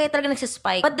hour kaya talaga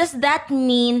nagsispike. But does that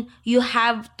mean you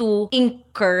have to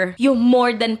incur yung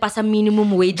more than pa sa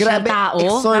minimum wage ng tao?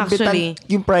 Exorbitant Actually.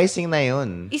 yung pricing na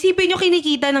yun. Isipin nyo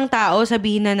kinikita ng tao,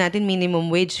 sabihin na natin minimum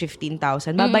wage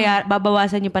 15,000.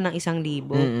 Babawasan nyo pa ng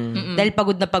 1,000. Dahil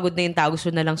pagod na yung tao,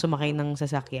 gusto na lang sumakay ng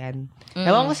sasakyan.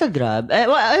 Ewan ko sa Grab.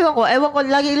 Ewan ko.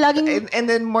 Laging... And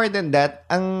then more than that,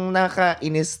 ang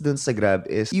nakainis dun sa Grab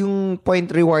is yung point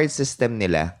reward system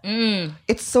nila.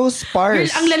 It's so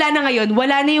sparse. Girl, ang lala na ngayon,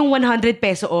 wala na yung 100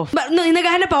 peso off.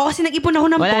 Naghahanap ako kasi nag-ipon ako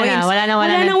ng points. Wala na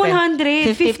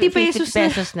 100. 50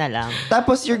 pesos na lang.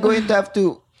 Tapos you're going to have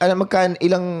to magkano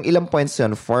ilang points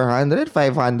yun? 400,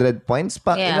 500 points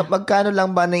pa. Yeah. Magkano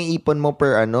lang ba naiipon mo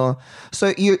per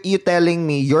So you telling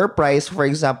me your price, for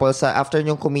example, sa after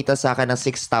yung kumita sa akin ng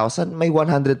 6,000, may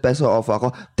 100 peso off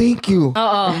ako. Thank you.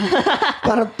 Oo.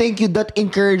 Parang thank you, that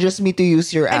encourages me to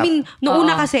use your app. I mean, noong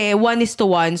una kasi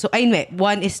 1:1. So, 1:10.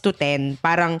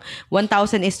 Parang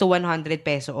 1,000 is to 100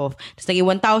 peso off. Tapos naging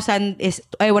 100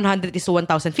 is to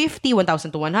 1,050,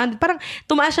 1,000 to 100. Parang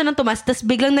tumaas siya ng tumaas. Tapos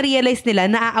biglang na-realize nila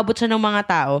na aabot siya ng mga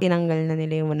tao. Tinanggal na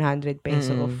nila yung 100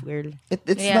 peso off, girl.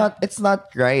 It's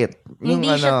not right. Hindi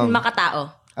siya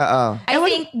makatao. I Oo.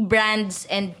 think brands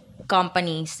and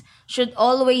companies should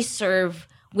always serve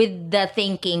with the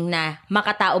thinking na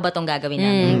makatao ba tong gagawin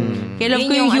namin. Kaya love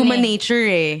ko yung human nature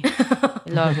eh.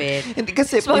 Love it. Hindi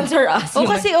kasi Sponsor us.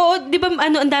 Kasi di ba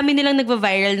ang dami nilang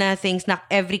nagva-viral na things na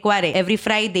every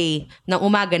Friday ng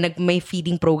umaga may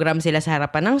feeding program sila sa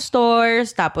harapan ng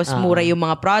stores, tapos mura yung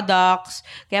mga products.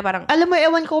 Kaya parang Alam mo,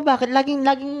 ewan ko bakit laging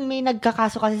may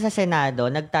nagkakaso kasi sa Senado,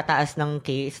 nagtataas ng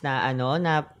case na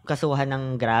na kasuhan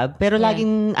ng Grab, pero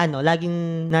laging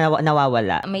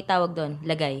nawawala. May tawag doon,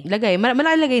 lagay.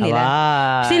 malalagay nila.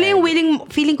 Sila yung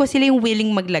feeling ko sila yung willing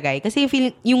maglagay. Kasi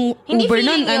yung Hindi Uber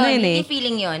feeling nun, yun. yun Hindi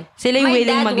feeling yun. Sila yung My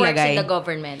willing dad maglagay. works in the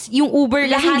government. Yung Uber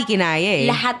kasi hindi kinaya eh.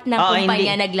 Lahat ng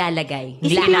kumpanya naglalagay.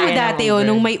 Isipin mo Lahat. dati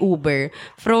nung may Uber,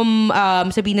 from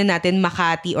sabihin na natin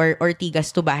Makati or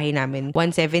Ortigas to bahay namin,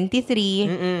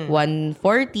 173, 140,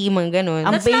 mga ganun.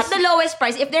 That's not the lowest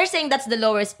price. If they're saying that's the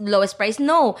lowest price,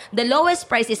 no. The lowest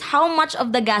price is how much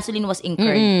of the gasoline was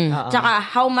incurred. Tsaka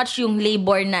how much yung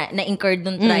labor na incurred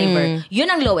ng driver. Yun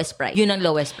ang lowest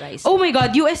price. Oh my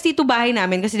God, UST to bahay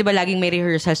namin kasi diba laging may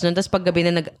rehearsals nun. Tapos pag gabi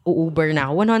na nag-Uber na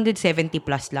ako, 170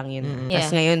 plus lang yun.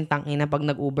 Tapos ngayon, tangina pag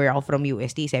nag-Uber ako from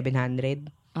UST, 700.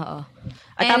 Oo.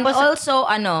 At And tapos, also,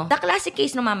 the classic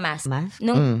case ng mga mask.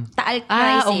 Nung Taal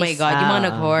crisis. Oh my God, yung mga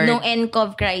nag-hoard. Nung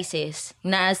NCOV crisis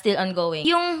na still ongoing.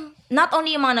 Yung, not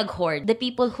only yung mga nag-hoard, the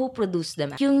people who produce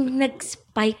them, yung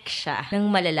nag-spike siya ng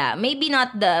malala. Maybe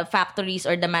not the factories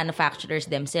or the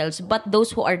manufacturers themselves, but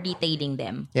those who are detailing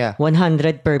them. Yeah.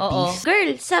 100 per Oo. piece.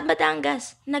 Girl, sa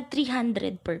Batangas,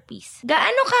 nag-300 per piece.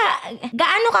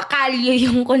 Gaano ka kalyo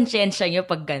yung konsyensya nyo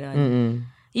pag gano'n?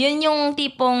 Yun yung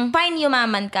tipong, fine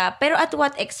yumaman ka, pero at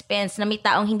what expense na may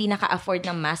taong hindi naka-afford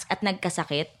ng mask at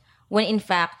nagkasakit, when in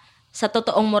fact, sa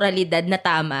totoong moralidad na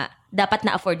tama, dapat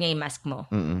na-afford niya yung mask mo.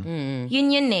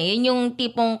 Yun eh. Yun yung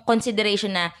tipong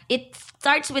consideration na it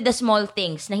starts with the small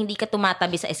things na hindi ka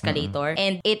tumatabi sa escalator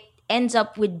and it ends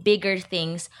up with bigger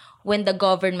things when the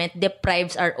government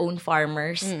deprives our own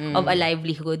farmers of a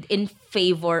livelihood in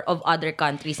favor of other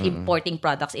countries importing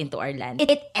products into our land.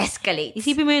 It escalates.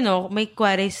 Isipin mo yun, may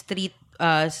kuwari street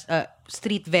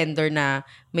vendor na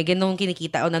may ganung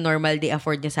kinikita o na normal day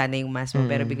afford niya sana yung mask mo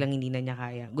pero biglang hindi na niya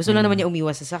kaya. Gusto lang naman niya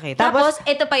umiwas sa sakit. Tapos,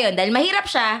 ito pa yun. Dahil mahirap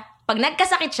siya, pag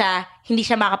nagkasakit siya, hindi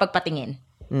siya makakapagpatingin.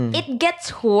 it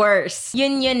gets worse.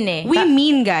 Yun eh. We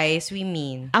mean, guys. We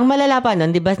mean. Ang malala pa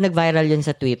nun, di ba nag-viral yun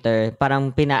sa Twitter?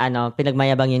 Parang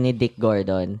pinagmayabang yun ni Dick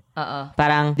Gordon. Oo.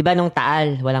 Parang, di ba nung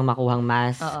Taal, walang makuhang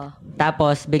mask? Oo.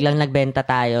 Tapos, biglang nagbenta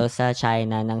tayo sa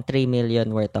China ng 3 million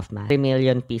worth of mask. 3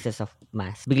 million pieces of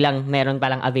mask. Biglang meron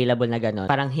palang available na gano'n.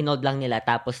 Parang hinold lang nila.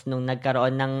 Tapos, nung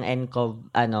nagkaroon ng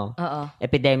nCoV,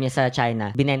 epidemya sa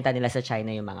China, binenta nila sa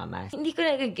China yung mga mask. Hindi ko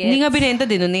nagigets. Hindi nga binenta,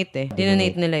 dinonate eh.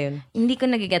 Dinonate nila yun. Hindi ko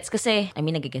nagigets kasi,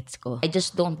 nagigets ko. I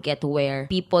just don't get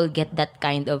where people get that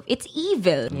kind of, it's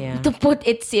evil. Yeah. To put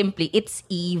it simply, it's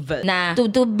evil. Na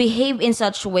to behave in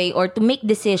such way or to make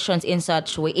decisions in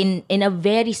such way, in a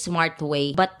very smart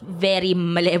way, but very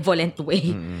malevolent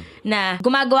way. Na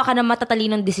gumagawa ka ng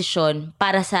matatalinong desisyon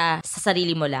para sa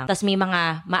sarili mo lang. Tapos may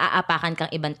mga maaapakan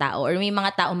kang ibang tao or may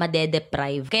mga tao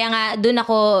madedeprive. Kaya nga, dun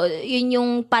ako, yun yung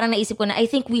parang naisip ko na, I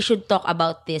think we should talk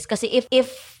about this. Kasi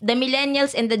if the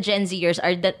millennials and the Gen Zers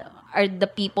are the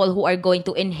people who are going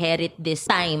to inherit this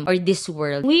time or this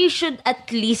world, we should at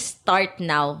least start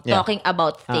now talking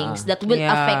about things that will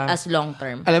affect us long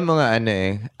term. Alam mo nga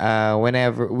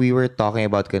whenever we were talking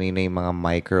about kanina yung mga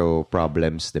micro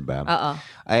problems, diba?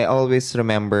 I always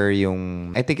remember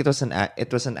I think it was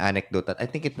an anecdote that I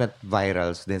think it went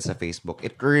viral din sa Facebook.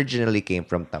 It originally came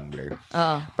from Tumblr.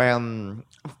 Parang,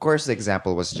 of course, the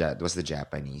example was the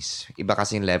Japanese. Iba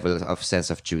kasi yung level of sense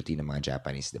of duty ng mga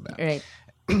Japanese, diba? Right.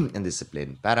 And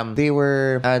discipline. Parang they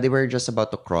were just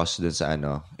about to cross dun sa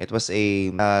it was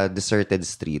a deserted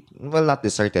street. Well, not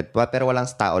deserted, pero walang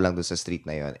tao lang dun sa street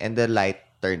na yon. And the light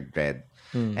turned red.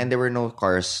 And there were no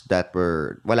cars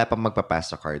wala pang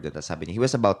magpapass sa car doon. Tapos sabi niya, he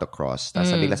was about to cross. Tapos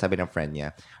sabi ng friend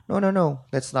niya, no,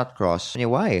 let's not cross. Sabi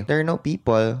niya, why? There are no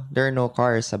people, there are no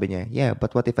cars. Sabi niya, yeah,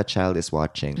 but what if a child is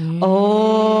watching?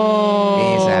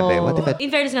 Sabi, what if In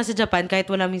fairness nga sa Japan,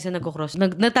 kahit wala minsan nagko-cross,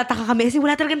 nagtataka kami kasi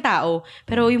wala talagang tao.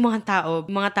 Pero yung mga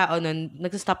tao nun,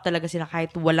 nagsastop talaga sila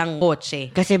kahit walang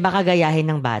kotse. Kasi baka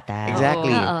gayahin ng bata.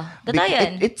 Exactly. Totoo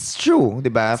yan. It's true, di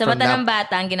ba? Sa mata ng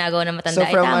bata, ang ginagawa ng matanda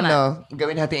ay from tama.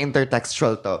 gawin natin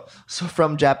intertextual to. So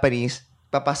from Japanese,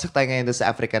 papasok tayo ngayon sa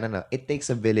African, it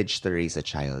takes a village to raise a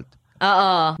child.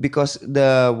 Because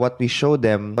what we show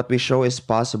is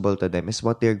possible to them is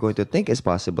what they're going to think is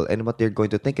possible and what they're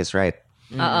going to think is right.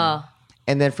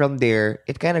 And then from there,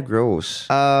 it kind of grows.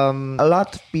 A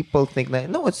lot of people think that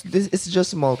it's just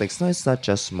small things. No, it's not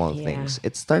just small things.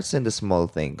 It starts in the small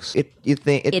things.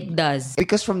 It does.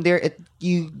 Because from there,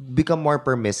 you become more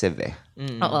permissive.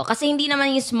 Oo, kasi hindi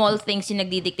naman yung small things yung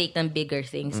nagdidictate ng bigger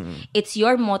things. It's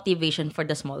your motivation for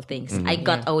the small things. I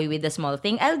got away with the small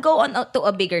thing. I'll go on to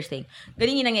a bigger thing.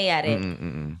 Ganun yung nangyayari.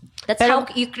 That's how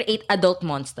you create adult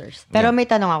monsters. Pero may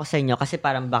tanong ako sa inyo kasi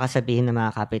parang baka sabihin ng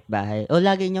mga kapitbahay,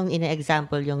 lagi niyong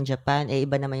ina-example yung Japan,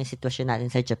 iba naman yung sitwasyon natin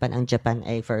sa Japan. Ang Japan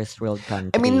ay first world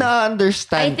country. I mean,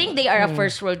 na-understand. I think they are a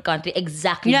first world country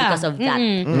exactly because of that.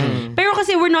 Pero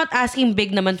kasi we're not asking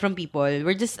big naman from people.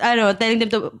 We're just, telling them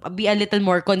to be a little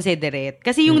more considerate.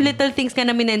 Kasi yung little things ka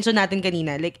na minention natin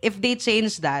kanina, like, if they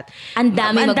change that, ang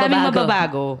daming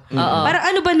mababago. Parang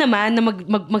ano ba naman na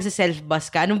magsa-self-bus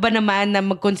ka? Ano ba naman na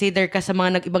mag-consider ka sa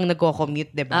mga ibang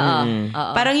nagko-commute, diba?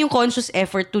 Parang yung conscious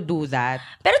effort to do that.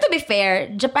 Pero to be fair,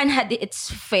 Japan had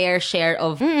its fair share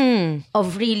of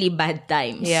really bad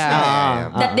times.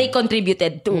 That they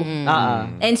contributed to.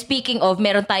 And speaking of,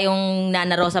 meron tayong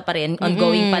Nana Rosa pa rin,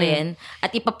 ongoing pa rin,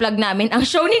 at ipa-plug namin ang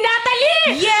show ni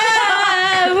Natalie!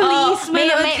 Please,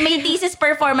 may thesis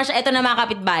performance siya. Ito na mga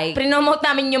kapitbahay. Prinomote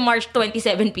namin yung March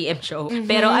 27 PM show.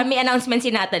 Pero may announcement si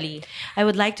Natalie. I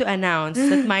would like to announce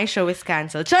that my show is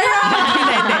canceled.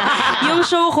 Yung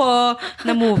show ko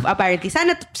na-move, apparently.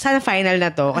 Sana final na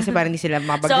to kasi parang hindi sila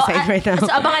mapag-decide right now. So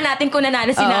abangan natin kung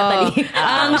nanalo si Natalie.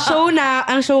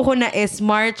 Ang show ko na is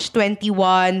March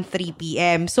 21, 3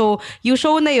 PM. So, yung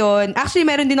show na yon, actually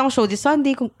meron din akong show this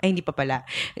Sunday. Hindi pa pala.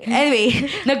 Anyway,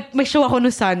 may show ako no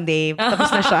Sunday. Tapos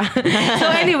na siya. So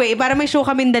anyway, para may show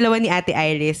kami dalawa ni Ate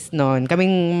Iris noon.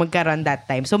 Kaming magkaroon that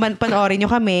time. So panoorin nyo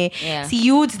kami. Si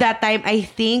Yudes that time, I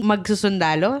think,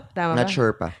 magsusundalo. Tama ba? Not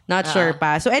sure pa. Not sure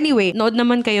pa. So anyway, nood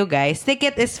naman kayo guys.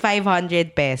 Ticket is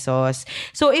 500 pesos.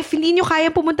 So if hindi nyo kaya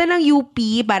pumunta ng UP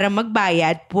para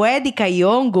magbayad, pwede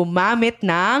kayong gumamit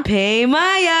ng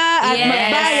PayMaya at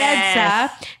magbayad sa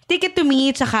Ticket to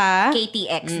Me tsaka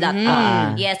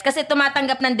KTX.com. Yes, kasi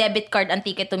tumatanggap ng debit card ang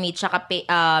Ticket to Me tsaka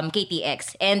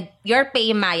KTX. And your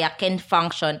PayMaya can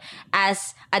function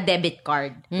as a debit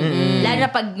card. Lalo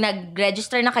na pag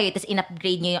nag-register na kayo tapos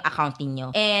in-upgrade nyo yung account niyo.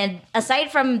 And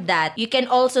aside from that, you can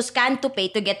also scan to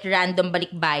pay to get random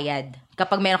balikbayad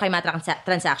kapag meron kayo mga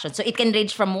transactions. So, it can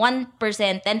range from 1%,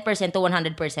 10% to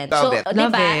 100%. Love So, it.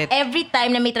 Love diba, it. every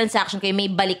time na may transaction kayo, may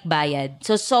balik bayad.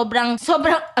 So, sobrang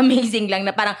amazing lang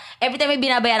na parang every time may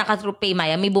binabayaran ka through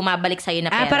PayMaya, may bumabalik sa'yo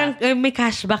na pera. Parang may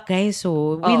cashback guys.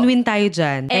 So, win-win tayo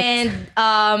dyan. And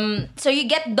so you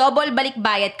get double balik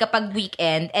bayad kapag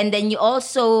weekend, and then you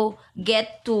also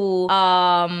get to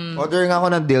Order nga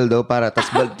ako ng dildo para tas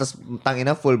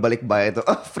tangina full balik bayad.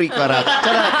 Free karat.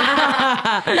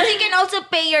 Tapos you can also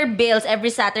pay your bills every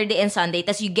Saturday and Sunday,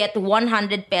 tas you get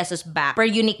 100 pesos back per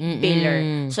unique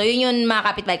biller. So yun yung mga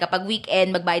kapitbahay, kapag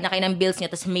weekend magbayad na kayo ng bills nyo,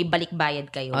 tas may balik bayad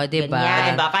kayo. Oh, diba?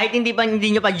 Ganyan. Diba? Kahit hindi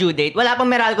nyo pa due date, wala pang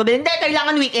Meralco bill. Hindi,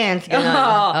 kailangan weekends. Ganun.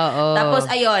 Oo. Tapos,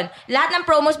 ayun, lahat ng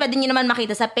promos pwede nyo naman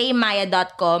makita sa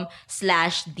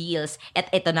paymaya.com/deals.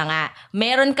 At ito na nga,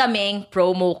 meron kaming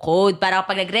promo code para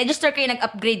kapag nag-register kayo,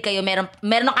 nag-upgrade kayo, meron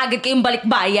na agad kayong balik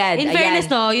bayad. In fairness,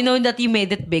 no, you know that you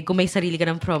made it big kung may sarili ka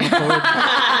ng promo code.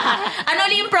 Ano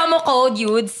ulit yung promo code,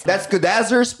 Yudes? That's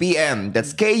Kudazzers PM.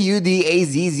 That's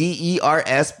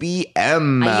Kudazzers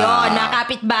PM. Ayun,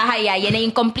 nakapitbahay. Yan na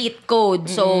yung complete code.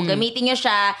 So, gamitin nyo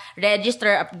siya,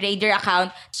 register, upgrade your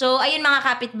account. So, ayun mga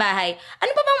kapitbahay.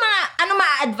 Ano pa bang ano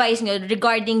ma-advise nyo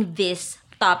regarding this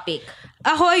topic?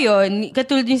 Ako ayun,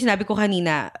 katulad yung sinabi ko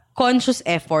kanina, conscious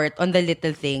effort on the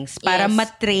little things para Yes.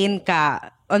 matrain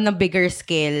ka on a bigger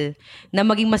scale na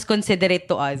maging mas considerate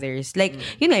to others. Like,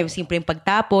 yun nga, yung simpleng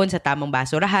pagtapon sa tamang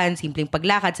basurahan, simpleng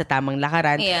paglakad sa tamang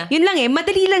lakaran. Yeah. Yun lang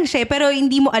madali lang siya, pero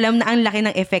hindi mo alam na ang laki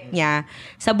ng effect niya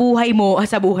sa buhay mo,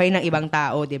 sa buhay ng ibang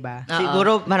tao, di ba?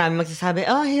 Siguro marami magsasabi,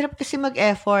 hirap kasi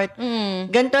mag-effort.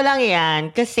 Ganito lang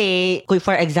yan. Kasi,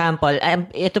 for example,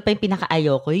 ito pa yung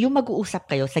pinaka-ayoko, yung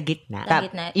mag-uusap kayo sa gitna. Sa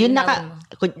gitna. Yung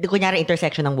Yun kunyari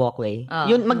intersection ng walkway.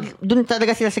 Dun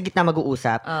talaga sila sa gitna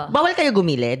mag-uusap. Bawal kayo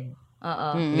gumilid. Oo.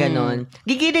 Ganon.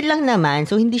 Gigilid lang naman,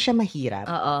 so hindi siya mahirap.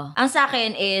 Oo. Ang sa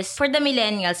akin is, for the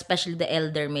millennials, especially the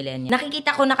elder millennials,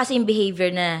 nakikita ko na kasi yung behavior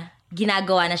na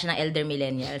ginagawa na siya ng elder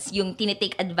millennials. Yung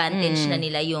tinitake advantage na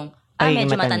nila yung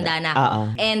medyo matanda na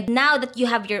ako. And now that you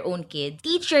have your own kids,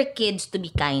 teach your kids to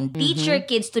be kind. Teach your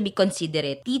kids to be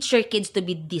considerate. Teach your kids to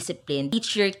be disciplined.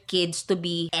 Teach your kids to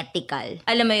be ethical.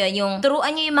 Alam mo yun, yung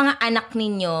turuan nyo yung mga anak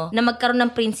ninyo na magkaroon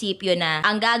ng prinsipyo na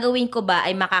ang gagawin ko ba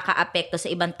ay makaka-apekto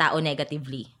sa ibang tao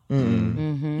negatively.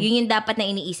 Yun yung dapat na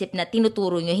iniisip na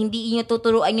tinuturo nyo. Hindi nyo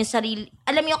tuturuan yung sarili.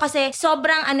 Alam nyo kasi,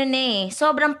 sobrang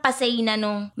sobrang pasay na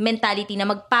nung mentality na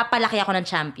magpapalaki ako ng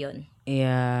champion.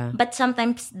 Yeah. But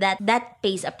sometimes that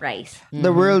pays a price. The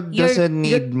world doesn't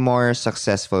You're- need more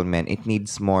successful men. It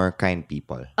needs more kind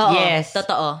people. Oo, Yes.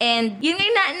 totoo. And yun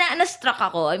nga na-struck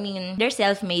ako. I mean, they're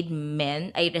self-made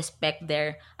men. I respect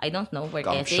their, I don't know, work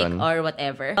ethic Gumption. or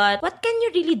whatever. But what can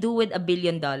you really do with $1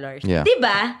 billion? Yeah.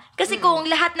 Diba? Kasi kung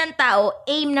lahat ng tao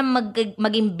aim na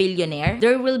maging billionaire,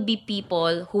 there will be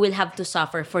people who will have to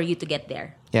suffer for you to get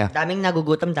there. Yeah. Daming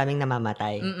nagugutom, daming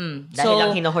namamatay. Dahil So-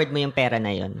 lang hinohoard mo yung pera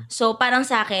na yun. So, parang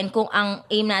sa akin, kung ang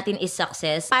aim natin is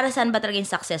success, para saan ba talaga yung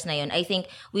success na yun? I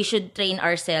think we should train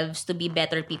ourselves to be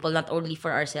better people, not only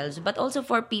for ourselves, but also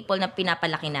for people na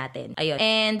pinapalaki natin. Ayun.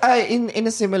 And, In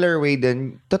a similar way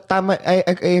din, tama,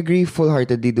 I agree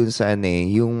full-heartedly dun sa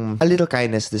yung a little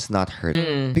kindness does not hurt.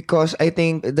 Because I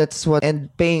think that's what, and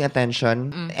paying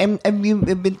attention,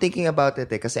 I've been thinking about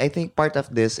it kasi I think part of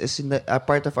this is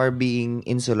part of our being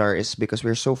insular is because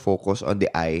we're so focused on the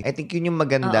eye. I think yun yung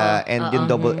maganda and yung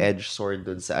double-edged sword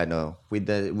dun sa with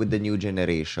the new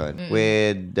generation.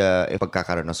 With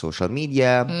pagkakaroon ng social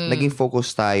media, naging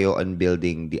focus tayo on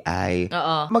building the eye.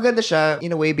 Maganda siya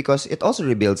in a way because it also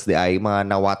rebuilds the eye, mga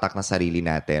nawatak na sarili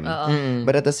natin.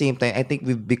 But at the same time, I think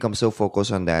we've become so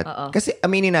focused on that. Kasi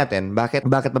aminin natin, bakit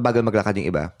mabagal maglakad yung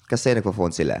iba? Kasi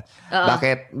nagpo-phone sila.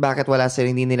 Bakit wala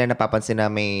sila, hindi nila napapansin na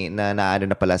may na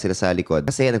pala sila sa likod?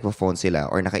 Kasi nagpo-phone sila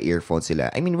or naka-earphone sila.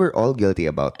 I mean, we're all guilty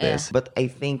about this. But I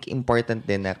think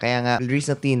important din na, kaya nga,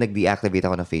 recently nag-deactivate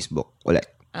ako ng Facebook ulit.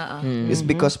 It's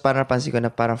because parang napansin ko na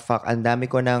parang fuck, ang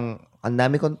dami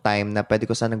kong time na pwede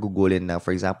ko sana gugulin na,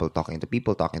 for example, talking to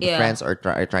people, talking to friends, or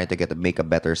trying to make a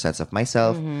better sense of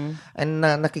myself. And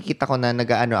nakikita ko na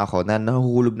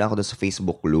nahuhulog na ako doon sa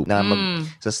Facebook loop. Na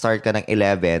sa start ka ng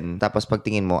 11, tapos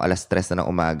pagtingin mo, 3:00 na ng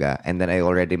umaga, and then I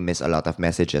already miss a lot of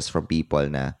messages from people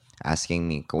na asking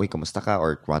me, uy, kamusta ka?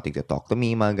 Or wanting to talk to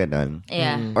me, mga ganun.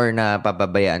 Yeah. Or na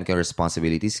pababayaan ko yung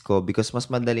responsibilities ko because mas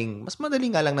madaling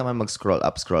nga lang naman mag-scroll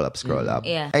up.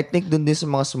 Yeah. I think dun din sa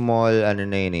mga small,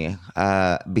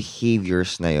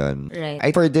 behaviors na yun. Right.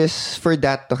 For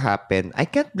that to happen, I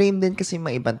can't blame din kasi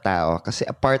mga ibang tao kasi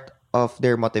a part of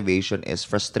their motivation is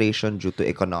frustration due to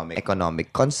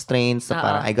economic constraints. So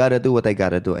parang, I gotta do what I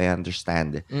gotta do. I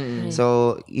understand.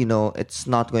 So, it's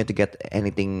not going to get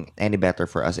any better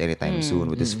for us anytime soon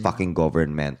with this fucking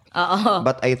government.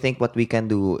 But I think what we can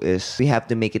do is we have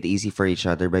to make it easy for each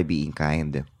other by being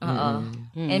kind.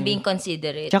 And being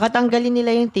considerate. Tsaka tanggalin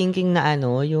nila yung thinking na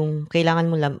yung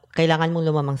kailangan mong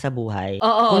lumamang sa buhay.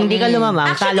 Kung hindi ka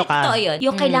lumamang, talo ka. Actually, totoo yun.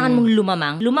 Yung kailangan mong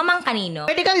lumamang. Lumamang kanino?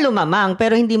 Pwede kang lumamang,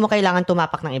 pero hindi mo kailangan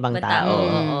tumapak ng ibang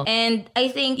tao. And I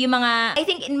think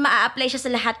maa-apply siya sa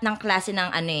lahat ng klase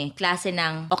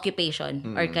ng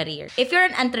occupation or career. If you're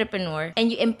an entrepreneur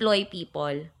and you employ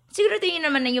people, siguro yun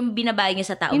naman na yung binabayad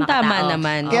niya sa tao, yung makatao. tama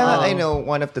naman. Kaya I know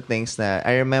one of the things na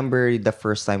I remember the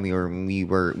first time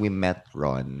we met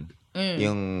Ron.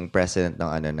 Yung president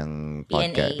ng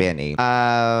podcast, PNA.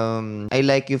 I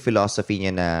like yung philosophy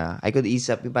niya na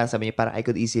sabi niya, parang I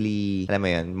could easily, alam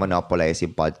mo yun, monopolize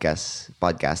yung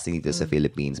podcasting dito sa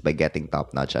Philippines by getting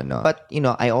top-notch, But,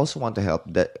 I also want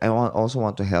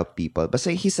to help people.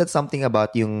 Basta he said something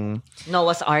about yung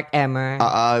Noah's Ark, Emmer.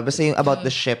 Basta yung about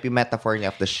the ship, yung metaphor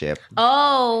niya of the ship.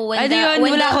 Oh,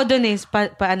 wala ako dun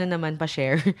paano naman,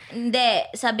 pa-share?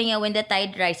 Hindi, sabi nga, when the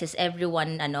tide rises,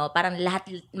 everyone, parang lahat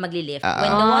maglilift. When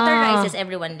the water rises,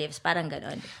 everyone lifts. Parang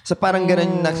ganon. So parang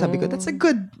ganon na sabi ko, that's a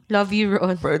good... Love you,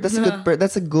 Ron.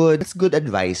 That's good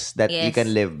advice that you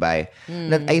can live by.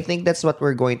 That I think that's what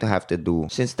we're going to have to do.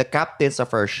 Since the captains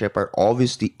of our ship are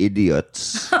obviously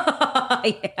idiots.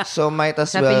 So might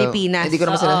as sa well... Pilipinas. Hindi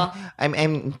ko naman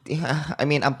I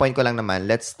mean, ang point ko lang naman,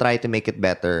 let's try to make it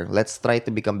better. Let's try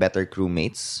to become better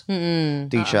crewmates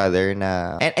to each other.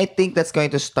 And I think that's going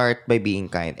to start by being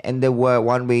kind. And the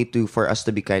one way for us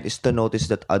to be kind is to notice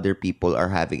that other people are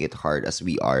having it hard as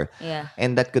we are. Yeah.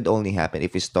 And that could only happen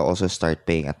if we also start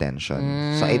paying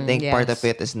attention. So I think part of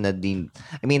it is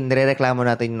nirereklamo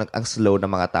natin yung ang slow ng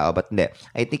mga tao, but hindi.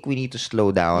 I think we need to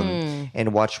slow down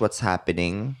and watch what's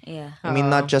happening. Yeah. I mean,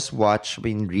 not just watch,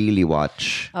 but really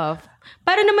watch.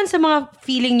 Para naman sa mga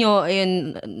feeling nyo,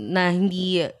 ayun, na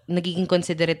hindi nagiging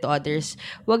considerate to others,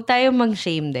 huwag tayo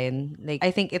mag-shame din. Like,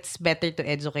 I think it's better to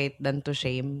educate than to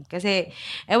shame. Kasi,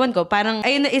 ewan ko, parang,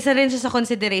 ayun, isa rin siya sa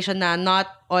consideration na not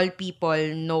all people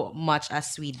know much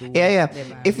as we do. Yeah.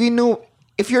 Diba?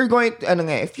 If you're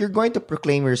going to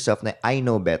proclaim yourself na I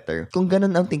know better, kung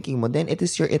ganun ang thinking mo, then it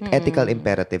is your ethical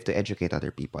imperative to educate other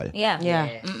people.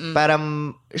 Yeah.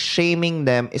 Parang shaming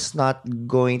them is not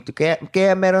going to...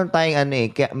 Kaya meron tayong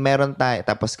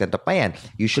tapos ganito pa yan.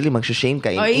 Usually, mag-shame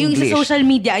ka in English. Yung sa social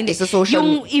media,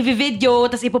 yung i-video,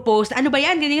 tapos ipopost, ano ba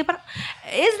yan? Ganyan, parang,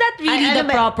 is that really the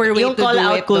proper way yung to do it?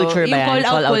 Yung call-out culture ba yan? Yung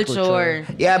call-out culture.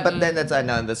 Yeah, but then that's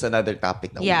another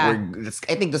topic.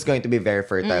 I think that's going to be very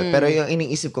fertile. Pero yung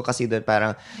iniisip ko kasi doon,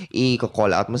 parang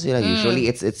i-call out mo sila. Usually,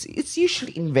 it's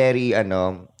usually in very,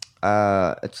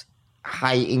 it's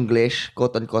high English,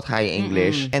 quote-unquote high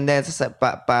English. And then,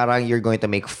 parang you're going to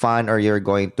make fun or you're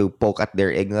going to poke at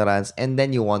their ignorance. And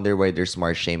then you wonder why there's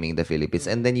more shaming in the Philippines.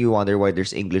 And then you wonder why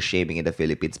there's English shaming in the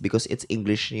Philippines. Because it's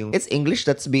English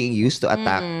that's being used to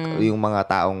attack yung mga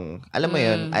taong, alam mo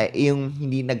yun, yung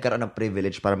hindi nagkaroon ng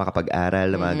privilege para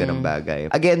makapag-aral, mga ganong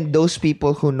bagay. Again, those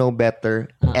people who know better,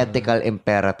 ethical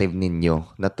imperative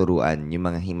ninyo na turuan yung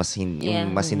mga mas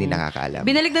hindi nakakaalam.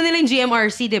 Binalik na nila yung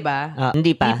GMRC, di ba?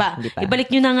 Hindi pa.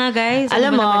 Ibalik nyo na nga, guys.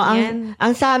 Alam mo, ang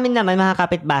ang sa amin naman, mga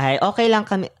kapitbahay, okay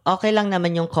lang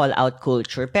naman yung call-out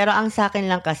culture. Pero ang sa akin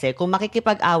lang kasi, kung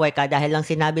makikipag-away ka dahil lang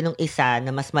sinabi nung isa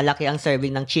na mas malaki ang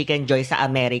serving ng Chicken Joy sa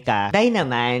Amerika, dahil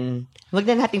naman, wag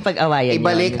na nating pag-awayan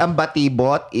ibalik ang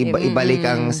Batibot, ibalik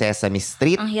ang Sesame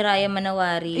Street. Ang Hiraya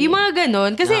Manawari. Yung mga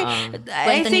ganon. Kasi, I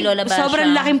Kwento think, ni Lola Basha.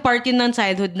 sobrang laking part yun ng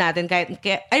childhood natin.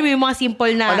 Yung mga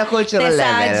simple na On a cultural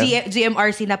level.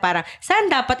 GMRC na parang,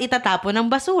 saan dapat itatapon ng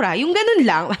basura? Yung ganun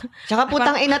lang. Tsaka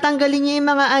putang inatanggalin niyo yung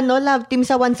mga love team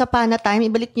sa Once Upon a Time.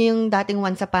 Ibalik niyo yung dating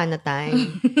Once Upon a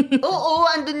Time.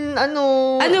 Oo, andun,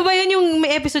 Ano ba yun yung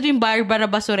may episode yung Barbara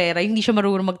Basurera, yung hindi siya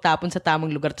marunong magtapon sa tamang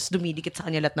lugar tapos dumidikit sa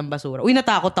kanya lahat ng basura. Uy,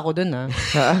 natakot ako dun, ha?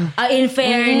 In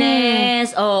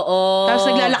fairness, oo. Tapos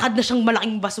naglalakad na siyang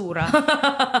malaking basura.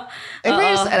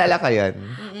 Fairness, alala ka yun.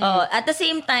 At the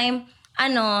same time,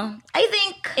 I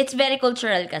think it's very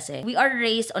cultural kasi. We are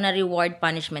raised on a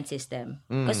reward-punishment system.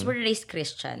 Because we're raised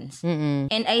Christians.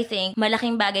 And I think,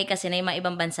 malaking bagay kasi na yung mga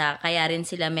ibang bansa, kaya rin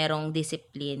sila merong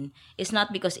discipline. It's not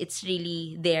because it's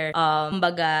really their,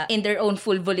 in their own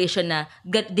full volition na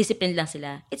disciplined lang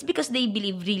sila. It's because they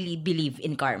really believe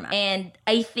in karma. And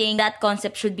I think that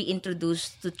concept should be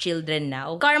introduced to children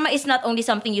now. Karma is not only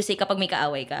something you say kapag may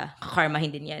kaaway ka. Karma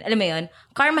hindi yan. Alam mo yun?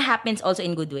 Karma happens also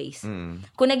in good ways.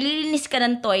 Kung naglilinis ka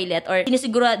ng toilet or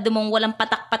sinisigurado mong walang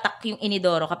patak-patak yung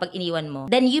inidoro kapag iniwan mo,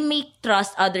 then you may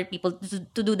trust other people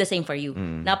to do the same for you.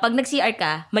 Na pag nag-CR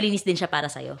ka, malinis din siya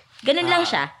para sa'yo. Ganun lang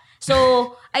siya.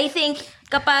 So, I think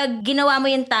kapag ginawa mo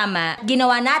yung tama,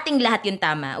 ginawa nating lahat yung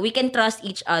tama, we can trust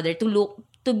each other to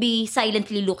be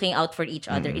silently looking out for each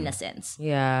other in a sense.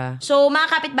 Yeah. So, mga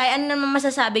kapitbahay, ano naman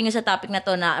masasabi nyo sa topic na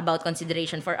to na about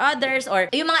consideration for others or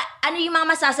yung mga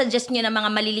masasuggest nyo na mga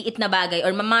maliliit na bagay or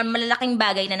mga malalaking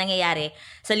bagay na nangyayari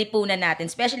sa lipunan natin,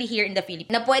 especially here in the Philippines,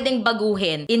 na pwedeng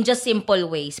baguhin in just simple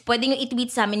ways. Pwede nyo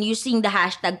i-tweet sa amin using the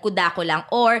hashtag Kudako lang,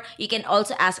 or you can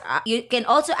also ask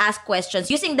questions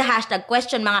using the hashtag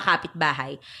question mga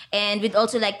kapitbahay. And we'd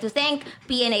also like to thank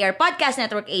PNAR Podcast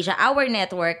Network Asia, our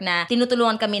network, na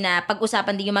tinutulungan kami na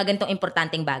pag-usapan din yung mga ganitong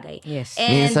importanteng bagay. Yes.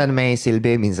 And, Minsan may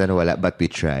silbi, minsan wala, but we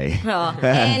try.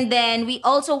 And then, we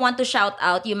also want to shout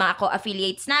out yung mga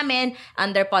co-affiliates namin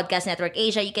under Podcast Network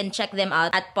Asia. You can check them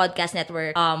out at Podcast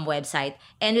Network website.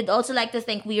 And we'd also like to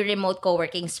thank We Remote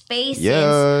Co-working Space.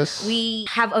 Yes. Since we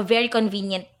have a very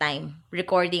convenient time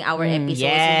recording our episodes.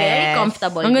 yes. Very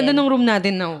comfortable. Ang ganda din. ng room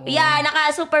natin na. Yeah,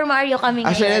 naka-Super Mario kami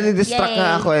ngayon. Actually, nadidistract Yay.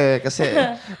 na ako kasi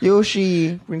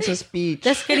Yoshi, Princess Peach.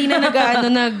 Tapos kanina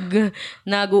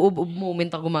nag-uub-ub moment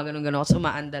ako gumagano-gano ako,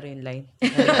 sumaandar yung line.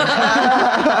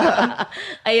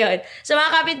 Ayun. So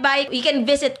mga kapitbahay, you can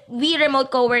visit We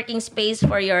Remote Co-working Space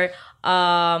for your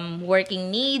working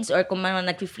needs or kung mga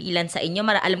nag-freelance sa inyo.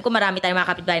 Alam ko marami tayong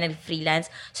mga kapitbahay nag-freelance.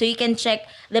 So you can check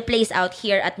the place out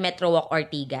here at Metro Walk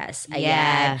Ortigas. Ayan.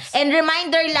 Yes. And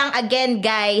reminder lang again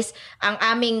guys, ang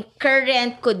aming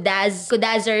current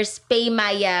Kudazers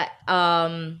Paymaya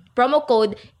promo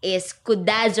code is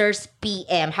Kudazers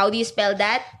PM. How do you spell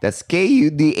that? That's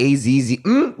Kudazz.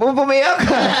 Pumayak.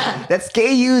 That's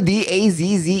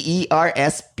Kudazzers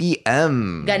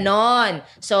PM. Ganon.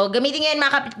 So, gamitin nyo yun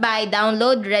mga kapitbahay.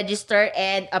 Download, register,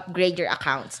 and upgrade your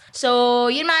accounts. So,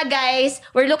 yun mga guys.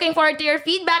 We're looking forward to your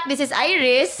feedback. This is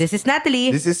Iris. This is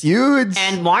Natalie. This is huge.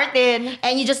 And Martin.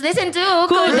 And you just listen to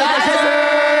Kudazers!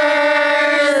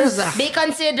 Be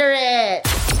considerate!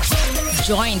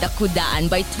 Join the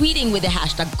Kudaan by tweeting with the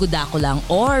hashtag Kudakulang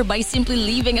or by simply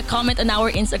leaving a comment on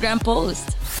our Instagram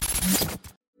post.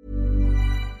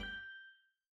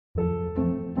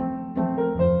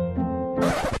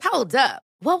 Hold up.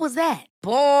 What was that?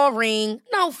 Boring.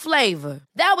 No flavor.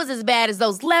 That was as bad as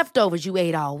those leftovers you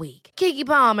ate all week. Keke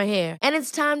Palmer here, and it's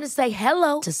time to say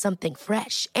hello to something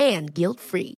fresh and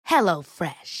guilt-free. Hello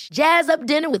Fresh. Jazz up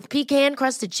dinner with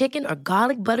pecan-crusted chicken or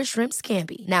garlic butter shrimp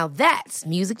scampi. Now that's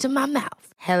music to my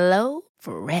mouth. Hello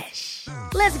Fresh.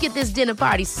 Let's get this dinner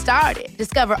party started.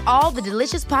 Discover all the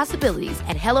delicious possibilities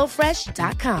at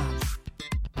HelloFresh.com.